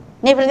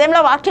 నీ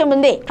హృదయంలో వాక్యం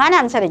ఉంది కానీ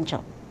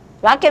అనుసరించావు.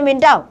 వాక్యం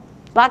వింటావు,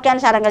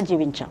 వాక్యానుసారంగా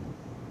జీవించావు.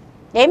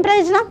 ఏం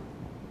ప్రయోజనం?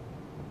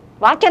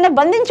 వాక్యాన్ని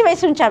బంధించి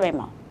వేసి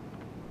ఉంచావేమో.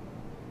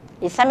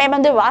 ఈ సమయం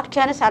ముందు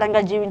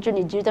వాక్యానుసారంగా జీవించు,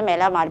 నీ జీవితం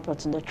ఎలా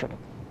మారిపోతుందో చూడు.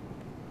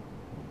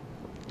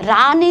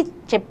 రాణి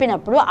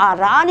చెప్పినప్పుడు ఆ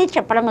రాణి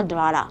చెప్పడం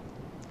ద్వారా,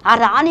 ఆ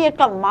రాణి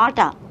యొక్క మాట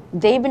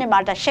దేవుని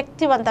మాట,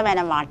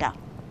 శక్తివంతమైన మాట.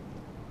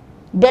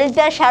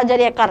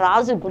 బెల్తెషాజర్ యొక్క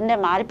రాజు గుండె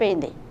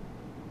మారిపోయింది.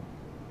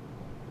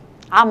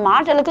 ఆ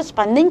మాటలకు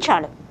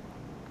స్పందించాడు.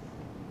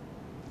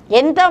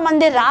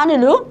 ఎంతోమంది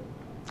రాణులు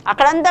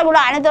అక్కడంతా కూడా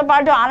ఆయనతో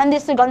పాటు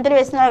ఆనందిస్తూ గంతులు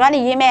వేస్తున్నారు, కానీ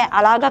ఈమె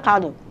అలాగా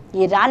కాదు.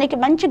 ఈ రాణికి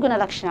మంచి గుణ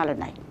లక్షణాలు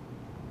ఉన్నాయి.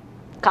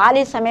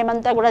 ఖాళీ సమయం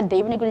అంతా కూడా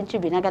దేవుని గురించి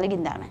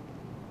వినగలిగింది ఆమె.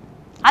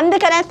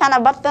 అందుకనే తన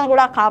భర్తను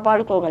కూడా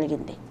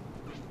కాపాడుకోగలిగింది.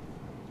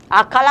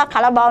 ఆ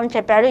కళాభావం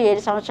చెప్పాడు.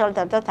 7 సంవత్సరాల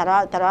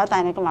తర్వాత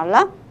ఆయనకు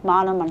మళ్ళా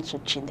మానవ మనసు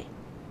వచ్చింది.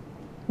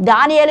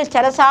 దానియేలు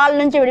చెరసాల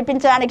నుంచి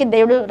విడిపించడానికి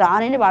దేవుడు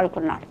రాణిని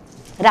వాడుకున్నాడు.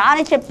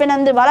 రాణి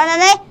చెప్పినందు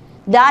వలననే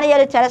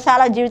దానియేలు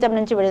చెరసాల జీవితం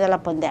నుంచి విడుదల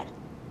పొందాడు.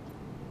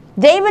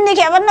 దేవుడు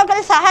నీకు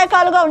ఎవరినొకరి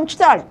సహాయకాలుగా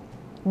ఉంచుతాడు.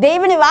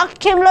 దేవుని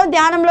వాక్యంలో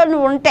ధ్యానంలో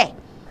నువ్వు ఉంటే,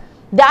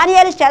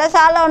 దానియేలు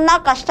చెరసాలలో ఉన్నా,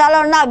 కష్టాల్లో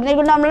ఉన్నా,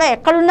 అగ్నిగుండంలో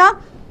ఎక్కడున్నా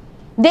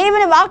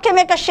దేవుని వాక్యం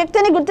యొక్క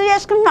శక్తిని గుర్తు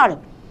చేసుకుంటున్నాడు.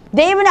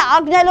 దేవుని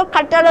ఆజ్ఞలు,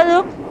 కట్టడలు,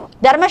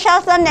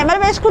 ధర్మశాస్త్రాన్ని నెమరు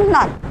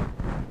వేసుకుంటున్నాడు.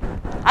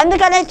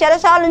 అందుకనే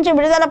చెరసాల నుంచి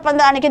విడుదల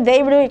పొందడానికి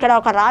దేవుడు ఇక్కడ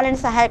ఒక రాణిని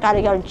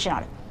సహాయకారిగా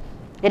ఉంచినాడు.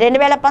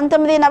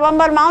 2019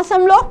 నవంబర్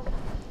మాసంలో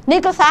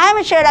నీకు సహాయం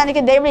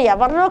చేయడానికి దేవుడు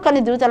ఎవరినో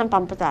కొన్ని దూతలను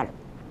పంపుతాడు.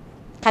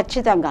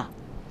 ఖచ్చితంగా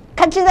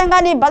ఖచ్చితంగా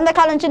నీ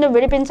బంధకాల నుంచి నువ్వు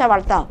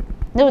విడిపించబడతావు.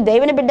 నువ్వు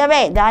దేవుని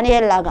బిడ్డవే,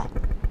 దానియేలులాగా.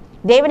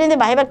 దేవునిది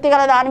భయభక్తి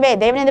గల దానివే,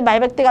 దేవునిది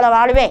భయభక్తి గల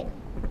వాడివే.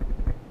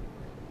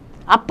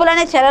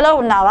 అప్పులనే చెరలో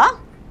ఉన్నావా?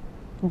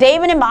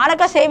 దేవుని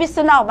మానక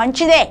సేవిస్తున్నావు,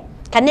 మంచిదే.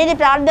 కన్నీటి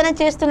ప్రార్థన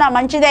చేస్తున్నావు,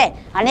 మంచిదే.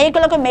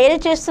 అనేకులకు మేలు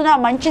చేస్తున్నావు,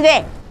 మంచిదే.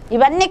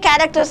 ఇవన్నీ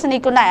క్యారెక్టర్స్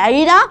నీకున్నాయి.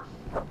 అయినా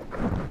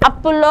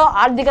అప్పుల్లో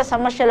ఆర్థిక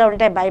సమస్యలు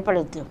ఉంటే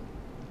భయపడొద్దు.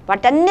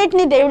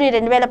 వాటన్నిటినీ దేవుడు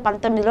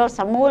 2019లో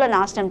సమూల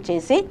నాశనం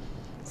చేసి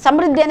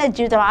సమృద్ధి అనే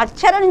జీవితం, ఆ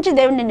చెర నుంచి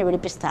దేవుడు నిన్ను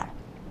విడిపిస్తాడు.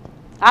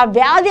 ఆ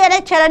వ్యాధి అనే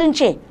చెర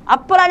నుంచి,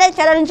 అప్పులు అనే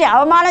చెర నుంచి,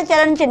 అవమాన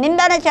చెర నుంచి, నింద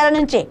అనే చెర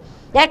నుంచి,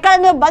 ఎక్కడ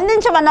నువ్వు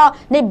బంధించమన్నావు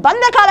నీ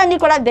బంధకాలన్నీ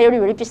కూడా దేవుడు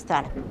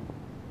విడిపిస్తాడు.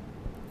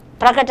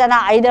 ప్రకటన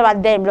 5వ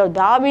అధ్యాయంలో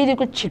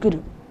దావీదుకు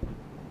చిగురు,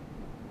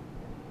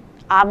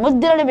 ఆ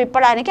ముద్రను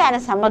విప్పడానికి ఆయన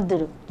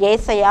సమర్థుడు.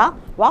 యేసయ్య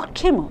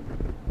వాక్యము,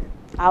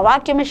 ఆ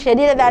వాక్యము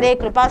శరీరధారే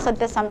కృపా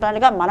సత్య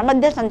సంపన్నులుగా మన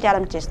మధ్య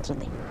సంచారం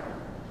చేస్తుంది.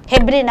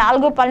 హెబ్రీ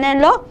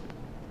 4:12లో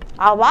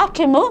ఆ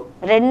వాక్యము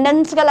 2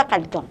 అంచుల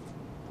ఖడ్గం,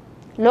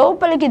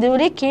 లోపలికి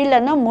దూరి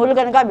కీళ్లను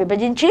మూలుగనుగా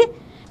విభజించి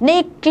నీ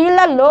కీళ్ళ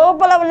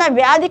లోపల ఉన్న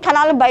వ్యాధి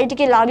కణాలను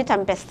బయటికి లాగి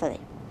చంపేస్తుంది.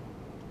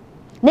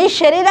 నీ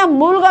శరీరం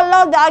మూలుగల్లో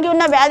దాగి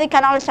ఉన్న వ్యాధి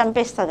కణాలు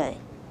చంపేస్తుంది అది.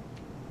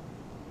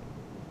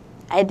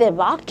 అయితే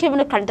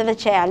వాక్యమును కంటత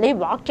చేయాలి,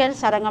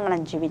 వాక్యానుసారంగా మనం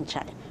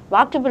జీవించాలి,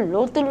 వాక్యము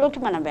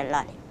లోతుల్లోకి మనం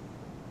వెళ్ళాలి.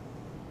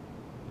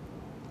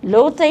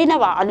 లోతైన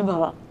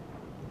అనుభవం,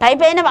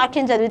 పైపైన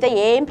వాక్యం చదివితే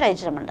ఏం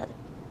ప్రయోజనం ఉండదు.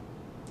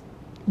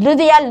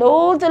 హృదయ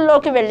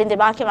లోతుల్లోకి వెళ్ళింది,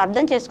 వాక్యం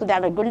అర్థం చేసుకుంది,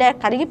 ఆమె గుండె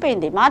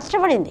కరిగిపోయింది,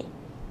 మార్చబడింది.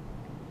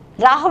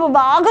 రాహబు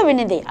బాగా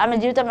వినింది, ఆమె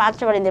జీవితం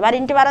మార్చబడింది, వారి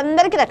ఇంటి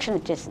వారందరికీ రక్షణ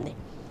వచ్చేసింది.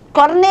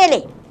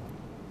 కొర్నేలి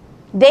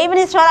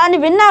దేవుని స్వరాన్ని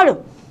విన్నాడు.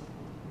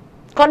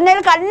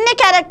 కొర్నేలికి అన్ని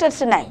క్యారెక్టర్స్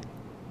ఉన్నాయి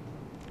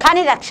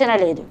కానీ రక్షణ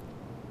లేదు.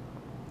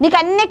 నీకు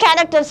అన్ని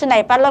క్యారెక్టర్స్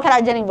ఉన్నాయి, పరలోక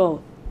రాజ్యానికి పోవు.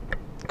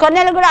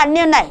 కొర్నేలు కూడా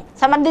అన్నీ ఉన్నాయి,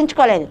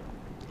 సమర్థించుకోలేదు.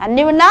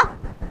 అన్నీ ఉన్నా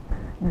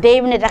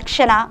దేవుని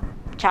రక్షణ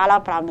చాలా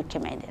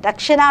ప్రాముఖ్యమైనది.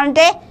 రక్షణ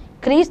అంటే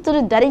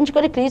క్రీస్తుని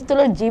ధరించుకొని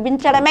క్రీస్తులో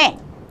జీవించడమే.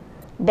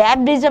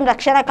 బ్యాప్టిజం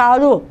రక్షణ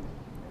కాదు.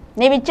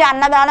 నీవిచ్చే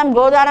అన్నదానం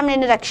గోదానం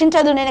నిన్ను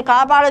రక్షించదు, నేను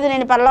కాపాడదు,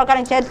 నేను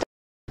పరలోకానికి చేర్చదు.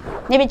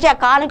 నీవిచ్చే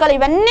కానుకలు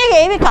ఇవన్నీ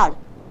ఏవి కాదు.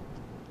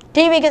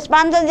 టీవీకి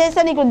స్పాన్సర్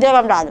చేస్తే నీకు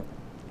ఉద్యోగం రాదు,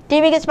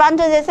 టీవీకి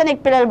స్పాన్సర్ చేస్తే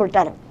నీకు పిల్లలు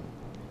పుట్టారు,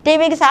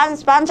 టీవీకి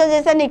స్పాన్సర్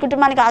చేస్తే నీ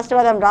కుటుంబానికి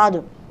ఆశీర్వాదం రాదు.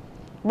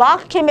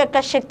 వాక్యం యొక్క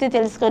శక్తి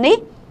తెలుసుకొని,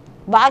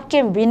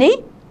 వాక్యం విని,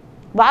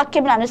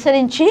 వాక్యంను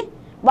అనుసరించి,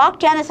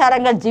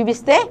 వాక్యానుసారంగా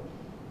జీవిస్తే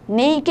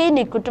నీకి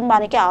నీ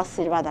కుటుంబానికి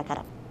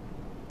ఆశీర్వాదకరం.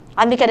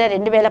 అందుకనే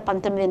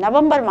 2019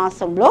 నవంబర్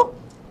మాసంలో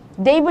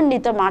దేవుడు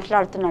నీతో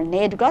మాట్లాడుతున్నాడు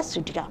నేరుగా,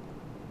 సూటిగా.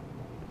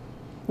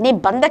 నీ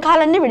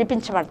బంధకాలన్నీ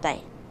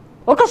విడిపించబడతాయి.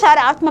 ఒకసారి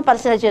ఆత్మ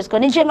పరిశీలన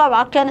చేసుకొని నిజంగా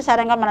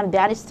వాక్యానుసారంగా మనం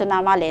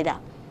ధ్యానిస్తున్నామా లేదా.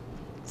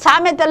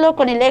 సామెతల్లో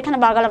కొన్ని లేఖన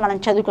భాగాలు మనం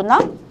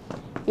చదువుకుందాం.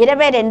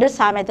 22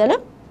 సామెతలు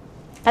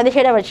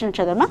 17వ వచనం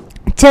చదవమా.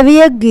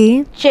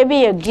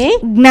 చెవియొగ్గి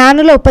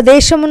జ్ఞానుల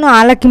ఉపదేశమును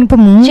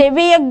ఆలకింపుము.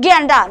 చెవియొగ్గి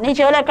అంట. నీ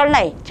చెవులు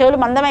ఎక్కడున్నాయి? చెవులు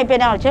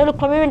మందమైపోయినాయి, చెవులు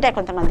కొమ్మి వింటాయి.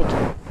 కొంతమందికి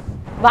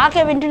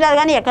వాక్యం వింటుంటారు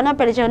కానీ ఎక్కడో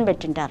పెళ్లి చెవిని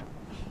పెట్టింటారు.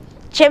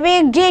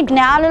 చెవియొగ్గి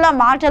జ్ఞానుల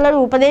మాటలను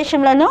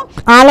ఉపదేశములను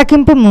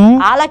ఆలకింపుము.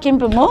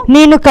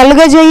 నేను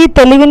కలుగజేయు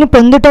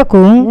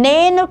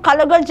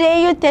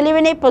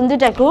తెలివిని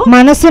పొందుటకు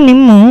మనసు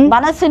నిమ్ము.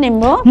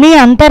 నీ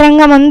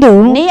అంతరంగమందు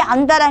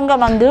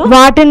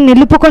వాటిని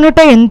నిలుపుకొనుట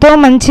ఎంతో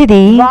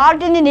మంచిది.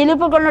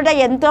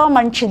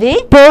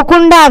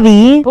 పోకుండా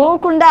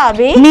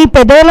అవి నీ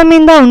పెదవుల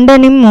మీద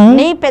ఉండనిమ్ము.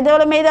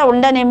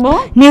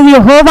 నీవు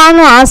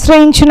యెహోవాను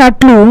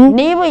ఆశ్రయించినట్లు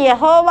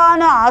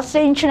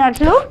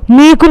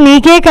నీకు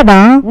నీకే కదా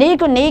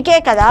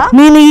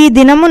నేను ఈ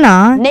దినమున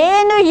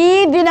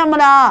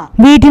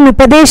వీటిని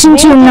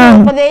ఉపదేశించి ఉన్నాను.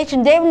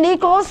 దేవుడు నీ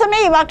కోసమే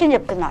ఈ వాక్యం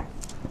చెప్తున్నాడు,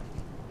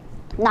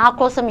 నా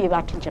కోసం ఈ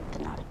వాక్యం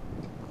చెప్తున్నాడు.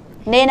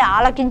 నేను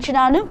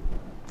ఆలకించినాను,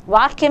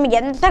 వాక్యం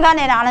ఎంతగా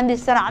నేను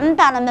ఆనందిస్తాను అంత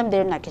ఆనందం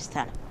దేవుడు నాకు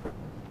ఇస్తాడు.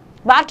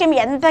 వాక్యం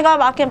ఎంతగా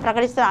వాక్యం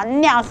ప్రకటిస్తాను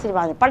అన్ని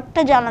ఆశీర్వాదాలు,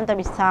 పట్టజాలంత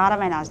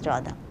విస్తారమైన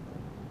ఆశీర్వాదం,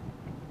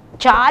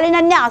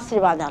 చాలినన్ని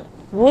ఆశీర్వాదాలు,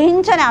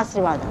 ఊహించని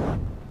ఆశీర్వాదాలు.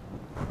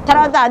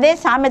 తర్వాత అదే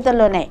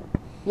సామెతల్లోనే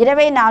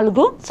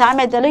 24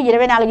 సామెతలు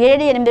 24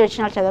 7, 8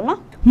 వచనాలు చదవమ్మా.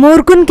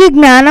 మూర్ఖునికి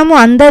జ్ఞానము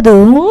అందదు.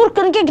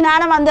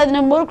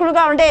 నువ్వు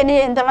మూర్ఖుడుగా ఉంటే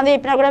ఎంతమంది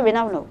చెప్పినా కూడా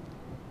వినవు నువ్వు.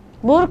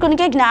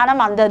 మూర్ఖునికి జ్ఞానం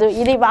అందదు.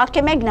 ఇది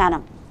వాక్యమే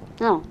జ్ఞానం.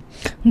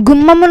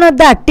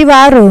 గుమ్మమునొద్ద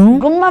అట్టివారు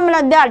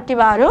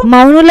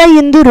మౌనుల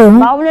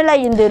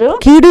ఇందురు.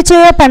 కీడు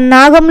చేయ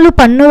పన్నాగములు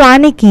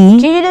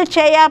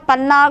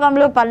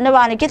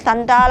పన్నువానికి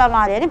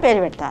తంటాలమారి అని పేరు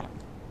పెడతారు.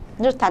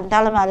 నువ్వు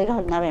తంటాలమారిగా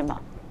ఉన్నావేమో,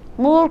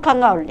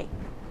 మూర్ఖంగా ఉండి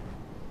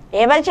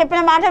ఎవరు చెప్పిన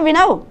మాట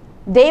వినవు,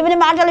 దేవుని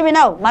మాటలు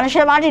వినవు,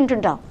 మనుషుల మాట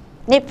వింటుంటావు,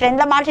 నీ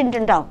ఫ్రెండ్ల మాట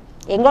వింటుంటావు,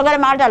 ఇంకొకరి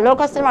మాట,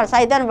 లోకస్తుల మాట,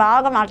 సైతాన్ని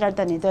బాగా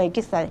మాట్లాడుతుంది, నీతో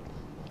ఎక్కిస్తుంది,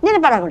 నేను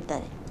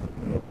పడగొడుతుంది.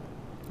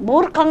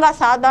 మూర్ఖంగా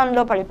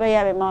సాధారణలో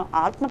పడిపోయావేమో,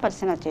 ఆత్మ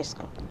పరిశీలన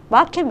చేసుకో,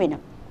 వాక్యం విను,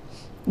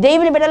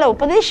 దేవుని బిడ్డల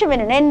ఉపదేశం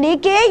విను. నేను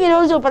నీకే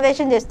ఈరోజు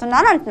ఉపదేశం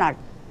చేస్తున్నాను అంటున్నాడు.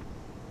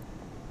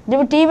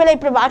 నువ్వు టీవీలో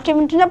ఇప్పుడు వాక్యం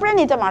వింటున్నప్పుడే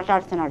నీతో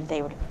మాట్లాడుతున్నాడు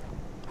దేవుడు.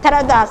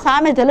 తర్వాత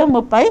సామెతలు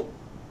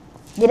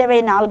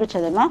 30:24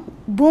 చదువు.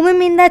 భూమి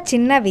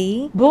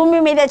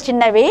మీద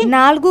చిన్నవి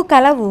 4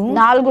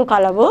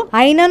 కలవు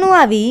అయినను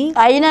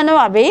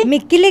అవి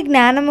మిక్కిలి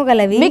జ్ఞానం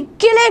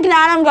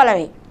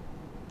గలవి.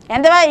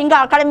 ఎంత ఇంకా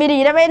అక్కడ మీరు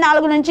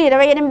 24 నుంచి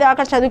 28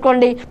 దాకా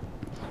చదువుకోండి.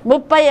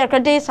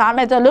 31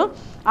 సామెతలు,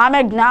 ఆమె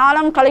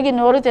జ్ఞానం కలిగి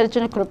నోరు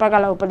తెరుచుని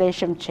కృపగల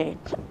ఉపదేశం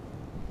చేయండి.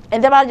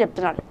 ఎంత బాగా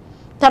చెప్తున్నాడు.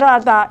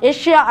 తర్వాత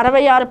యెషయా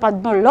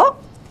 66:13లో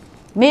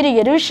మీరు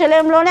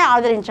యెరూషలేములోనే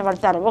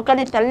ఆదరించబడతారు.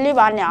 ఒకని తల్లి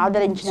వారిని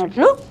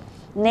ఆదరించినట్లు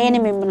నేను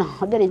మిమ్మల్ని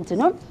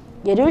ఆదరించును.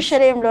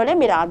 యెరూషలేములోనే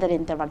మీరు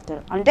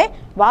ఆదరించబడతారు. అంటే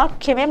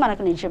వాక్యమే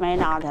మనకు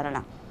నిజమైన ఆదరణ.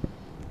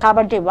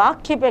 కాబట్టి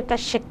వాక్యం యొక్క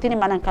శక్తిని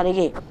మనం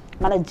కలిగి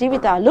మన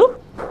జీవితాలు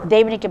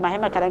దేవునికి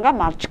మహిమకరంగా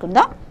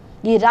మార్చుకుందాం.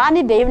 ఈ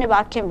రాణి దేవుని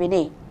వాక్యం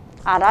విని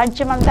ఆ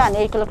రాజ్యమంతా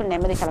అనేకులకు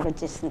నెమ్మది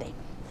కలగజేసింది.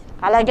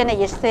 అలాగనే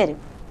ఎస్తేరు,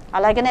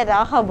 అలాగనే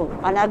రాహాబు,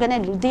 అలాగనే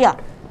లుదియా,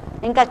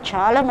 ఇంకా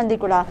చాలామంది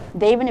కూడా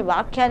దేవుని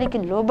వాక్యానికి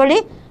లోబడి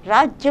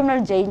రాజ్యంలో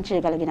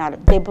జయించగలిగినారు.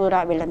 దెబోరా,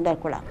 వీళ్ళందరూ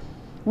కూడా.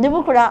 నువ్వు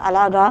కూడా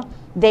అలాగా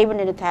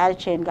దేవుని తయారు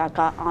చేయను గాక.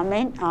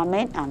 Amen,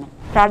 amen, amen.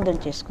 ప్రార్థన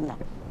చేసుకుందాం.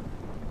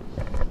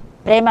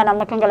 ప్రేమ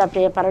నమ్మకం గల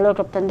ప్రియ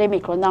పరలోకపు తండ్రి,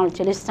 మీకు వందనాలు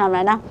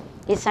చెల్లిస్తున్నామైనా.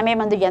 ఈ సమయం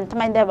మందు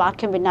ఎంతమంది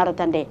వాక్యం విన్నారో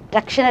తండ్రి,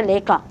 రక్షణ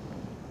లేక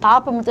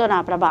పాపంతో నా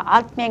ప్రభ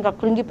ఆత్మీయంగా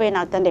కృంగిపోయిన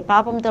తండ్రి,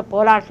 పాపంతో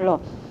పోరాటంలో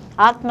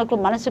ఆత్మకు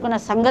మనసుకున్న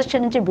సంఘర్షణ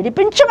నుంచి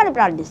విడిపించమని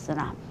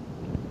ప్రార్థిస్తున్నా.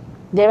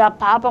 దేవా,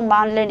 పాపం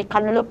మానలేని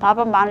కన్నులు,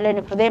 పాపం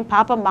మానలేని హృదయం,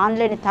 పాపం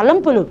మానలేని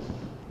తలంపులు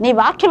నీ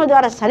వాక్యం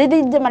ద్వారా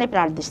సరిదిద్దమని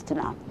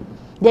ప్రార్థిస్తున్నా.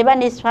 దేవా,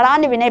 నీ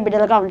స్వరాన్ని వినే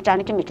బిడ్డలుగా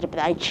ఉండటానికి మీకు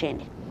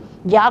దయచేయండి.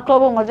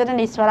 యాకోబు మొదట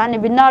నీ స్వరాన్ని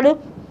విన్నాడు.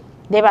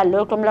 దేవా,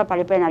 లోకంలో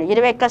పడిపోయినాడు.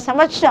 21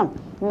 సంవత్సరం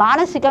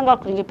మానసికంగా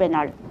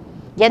కృంగిపోయినాడు.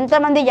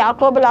 ఎంతమంది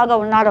యాకోబులాగా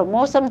ఉన్నారో,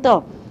 మోసంతో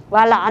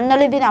వాళ్ళ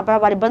అన్నలిది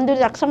వారి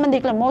బంధువులు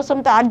రక్షమందికుల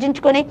మోసంతో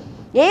ఆర్జించుకొని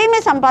ఏమీ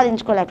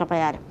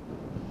సంపాదించుకోలేకపోయారు.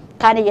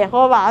 కానీ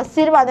యెహోవా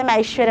ఆశీర్వాదమే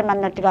ఐశ్వర్యం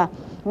అన్నట్టుగా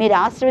మీరు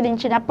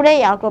ఆశీర్వదించినప్పుడే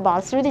యాకోబు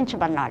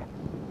ఆశీర్వదించబడ్డాడు.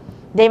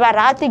 దేవా,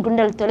 రాతి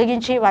గుండెలు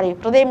తొలగించి వారి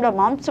హృదయంలో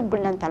మాంసం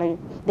గుండెను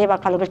దేవా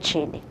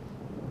కలుగచేయండి.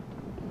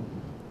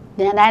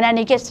 నాయన,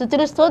 నీకే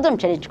స్తుతులు స్తోత్రం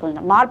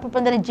చెల్లించుకుందాం. మార్పు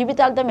పొందని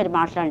జీవితాలతో మీరు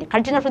మాట్లాడండి.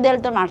 కఠిన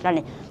హృదయాలతో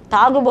మాట్లాడండి.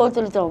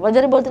 తాగుబోతులతో,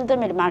 వదరుబోతులతో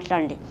మీరు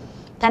మాట్లాడండి.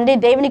 తండ్రి,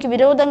 దేవునికి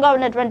విరోధంగా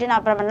ఉన్నటువంటి నా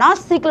ప్రభ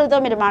నాస్తికులతో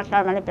మీరు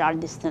మాట్లాడమని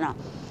ప్రార్థిస్తున్నాం.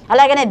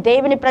 అలాగనే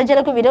దేవుని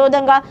ప్రజలకు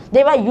విరోధంగా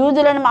దేవా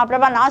యూదులను మా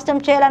ప్రభ నాశనం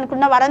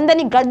చేయాలనుకున్న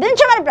వారందరినీ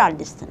గద్దించమని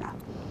ప్రార్థిస్తున్నాం.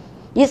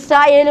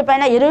 ఇశ్రాయేలు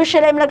పైన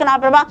యెరూషలేములకు నా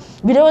ప్రభ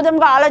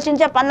విరోధంగా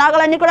ఆలోచించే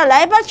పన్నాగలన్నీ కూడా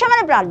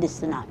లయపరచమని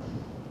ప్రార్థిస్తున్నాం.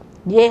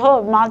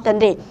 మా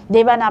తండ్రి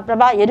దేవా నా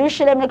ప్రభ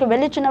యెరూషలేములకు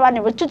వెళ్ళుచున్న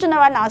వారిని, వచ్చుచున్న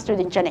వారిని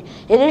ఆశీర్వదించండి.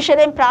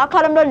 యెరూషలేం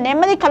ప్రాకారంలో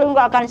నెమ్మది కలుగు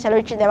కాక అని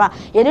సెలవిచ్చింది దేవా.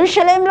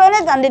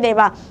 యెరూషలేంలోనే తండ్రి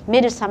దేవా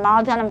మీరు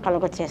సమాధానం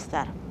కలుగ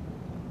చేస్తారు.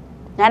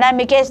 నాయనా,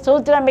 మీకే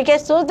స్తోత్రం, మీకే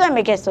స్తోత్రం,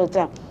 మీకే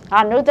స్తోత్రం. ఆ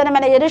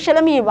నూతనమైన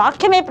యెరూషలేం ఈ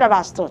వాక్యమే ప్రభా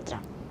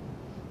స్తోత్రం.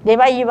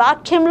 దేవా, ఈ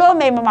వాక్యంలో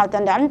మేము మా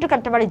తండ్రి అంటు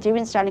కట్టబడి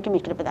జీవించడానికి మీ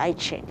కృప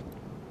దయచేయండి.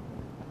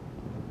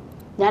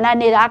 నాయనా,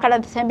 నీ రాకడ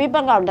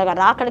సమీపంగా ఉండగా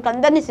రాకడికి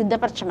అందరినీ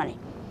సిద్ధపరచమని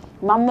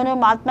మమ్మును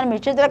మా ఆత్మను మీ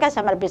చేతులకే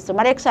సమర్పిస్తూ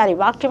మరొకసారి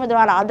వాక్యము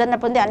ద్వారా ఆదరణ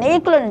పొంది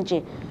అనేకుల నుంచి,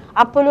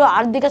 అప్పులు,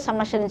 ఆర్థిక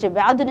సమస్యల నుంచి,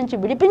 వ్యాధి నుంచి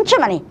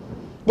విడిపించమని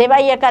దేవా,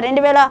 ఈ యొక్క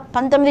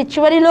 2019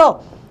 చివరిలో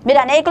మీరు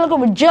అనేకులకు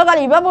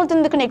ఉద్యోగాలు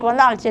ఇవ్వబోతుందుకు నీకు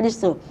వందనాలు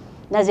చెల్లిస్తూ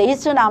నా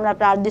యేసు నామమున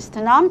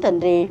ప్రార్థిస్తున్నాం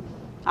తండ్రి.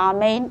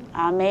 Amen,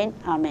 amen,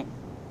 amen.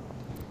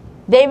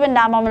 దేవుని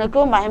నామమునకు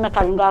మహిమ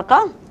కలుగాక.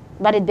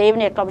 మరి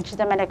దేవుని యొక్క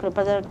ఉచితమైన కృప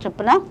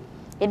చొప్పున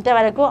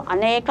ఇంతవరకు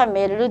అనేక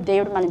మేలులు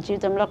దేవుడు మన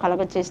జీవితంలో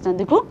కలుగ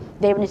చేసినందుకు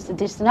దేవుని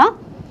స్తుతిస్తున్నాం.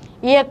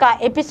 ఈ యొక్క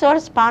ఎపిసోడ్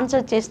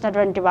స్పాన్సర్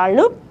చేసినటువంటి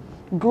వాళ్ళు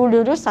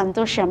గూడూరు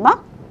సంతోషమ్మ.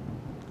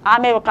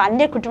 ఆమె ఒక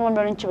అన్య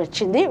కుటుంబంలో నుంచి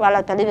వచ్చింది. వాళ్ళ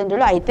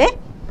తల్లిదండ్రులు అయితే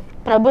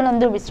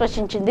ప్రభునందు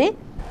విశ్వసించింది.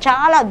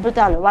 చాలా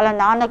అద్భుతాలు. వాళ్ళ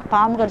నాన్నకు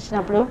పాము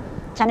గడిచినప్పుడు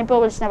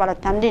చనిపోవలసిన వాళ్ళ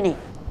తండ్రిని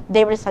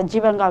దేవుడు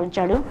సజీవంగా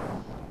ఉంచాడు.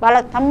 వాళ్ళ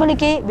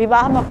తమ్మునికి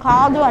వివాహం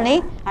కాదు అని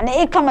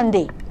అనేక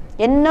మంది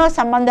ఎన్నో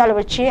సంబంధాలు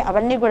వచ్చి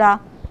అవన్నీ కూడా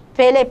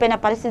ఫెయిల్ అయిపోయిన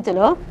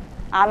పరిస్థితిలో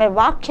ఆమె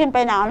వాక్యం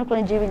పైన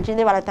ఆనుకొని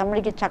జీవించింది. వాళ్ళ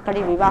తమ్ముడికి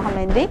చక్కటి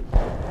వివాహమైంది.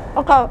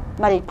 ఒక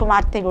మరి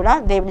కుమార్తె కూడా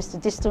దేవుని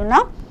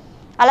స్తుతిస్తున్నాం.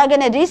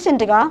 అలాగనే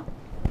రీసెంట్గా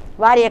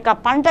వారి యొక్క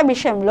పంట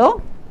విషయంలో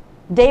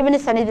దేవుని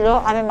సన్నిధిలో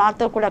ఆమె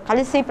మాతో కూడా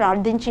కలిసి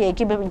ప్రార్థించి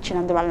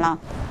ఏకీభవించినందువలన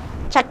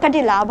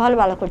చక్కటి లాభాలు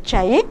వాళ్ళకు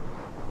వచ్చాయి.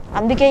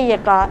 అందుకే ఈ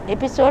యొక్క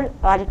ఎపిసోడ్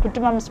వారి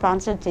కుటుంబం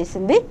స్పాన్సర్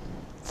చేసింది.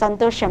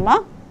 సంతోషమ్మ.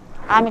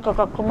 ఆమెకు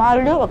ఒక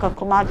కుమారుడు, ఒక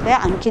కుమార్తె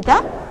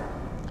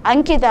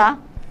అంకిత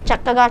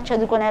చక్కగా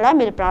చదువుకునేలా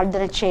మీరు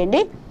ప్రార్థన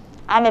చేయండి.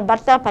 ఆమె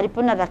భర్త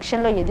పరిపూర్ణ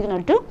రక్షణలో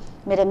ఎదిగినట్టు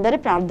మీరందరూ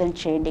ప్రార్థన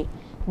చేయండి.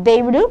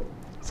 దేవుడు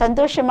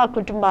సంతోషమ్మ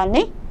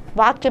కుటుంబాన్ని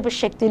వాక్యపు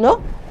శక్తిలో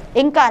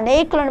ఇంకా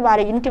అనేకులను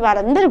వారి ఇంటి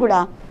వారందరూ కూడా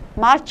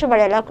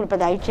మార్చబడేలా కృప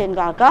దయచేయను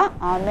గాక.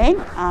 Amen,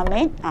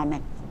 amen,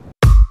 amen.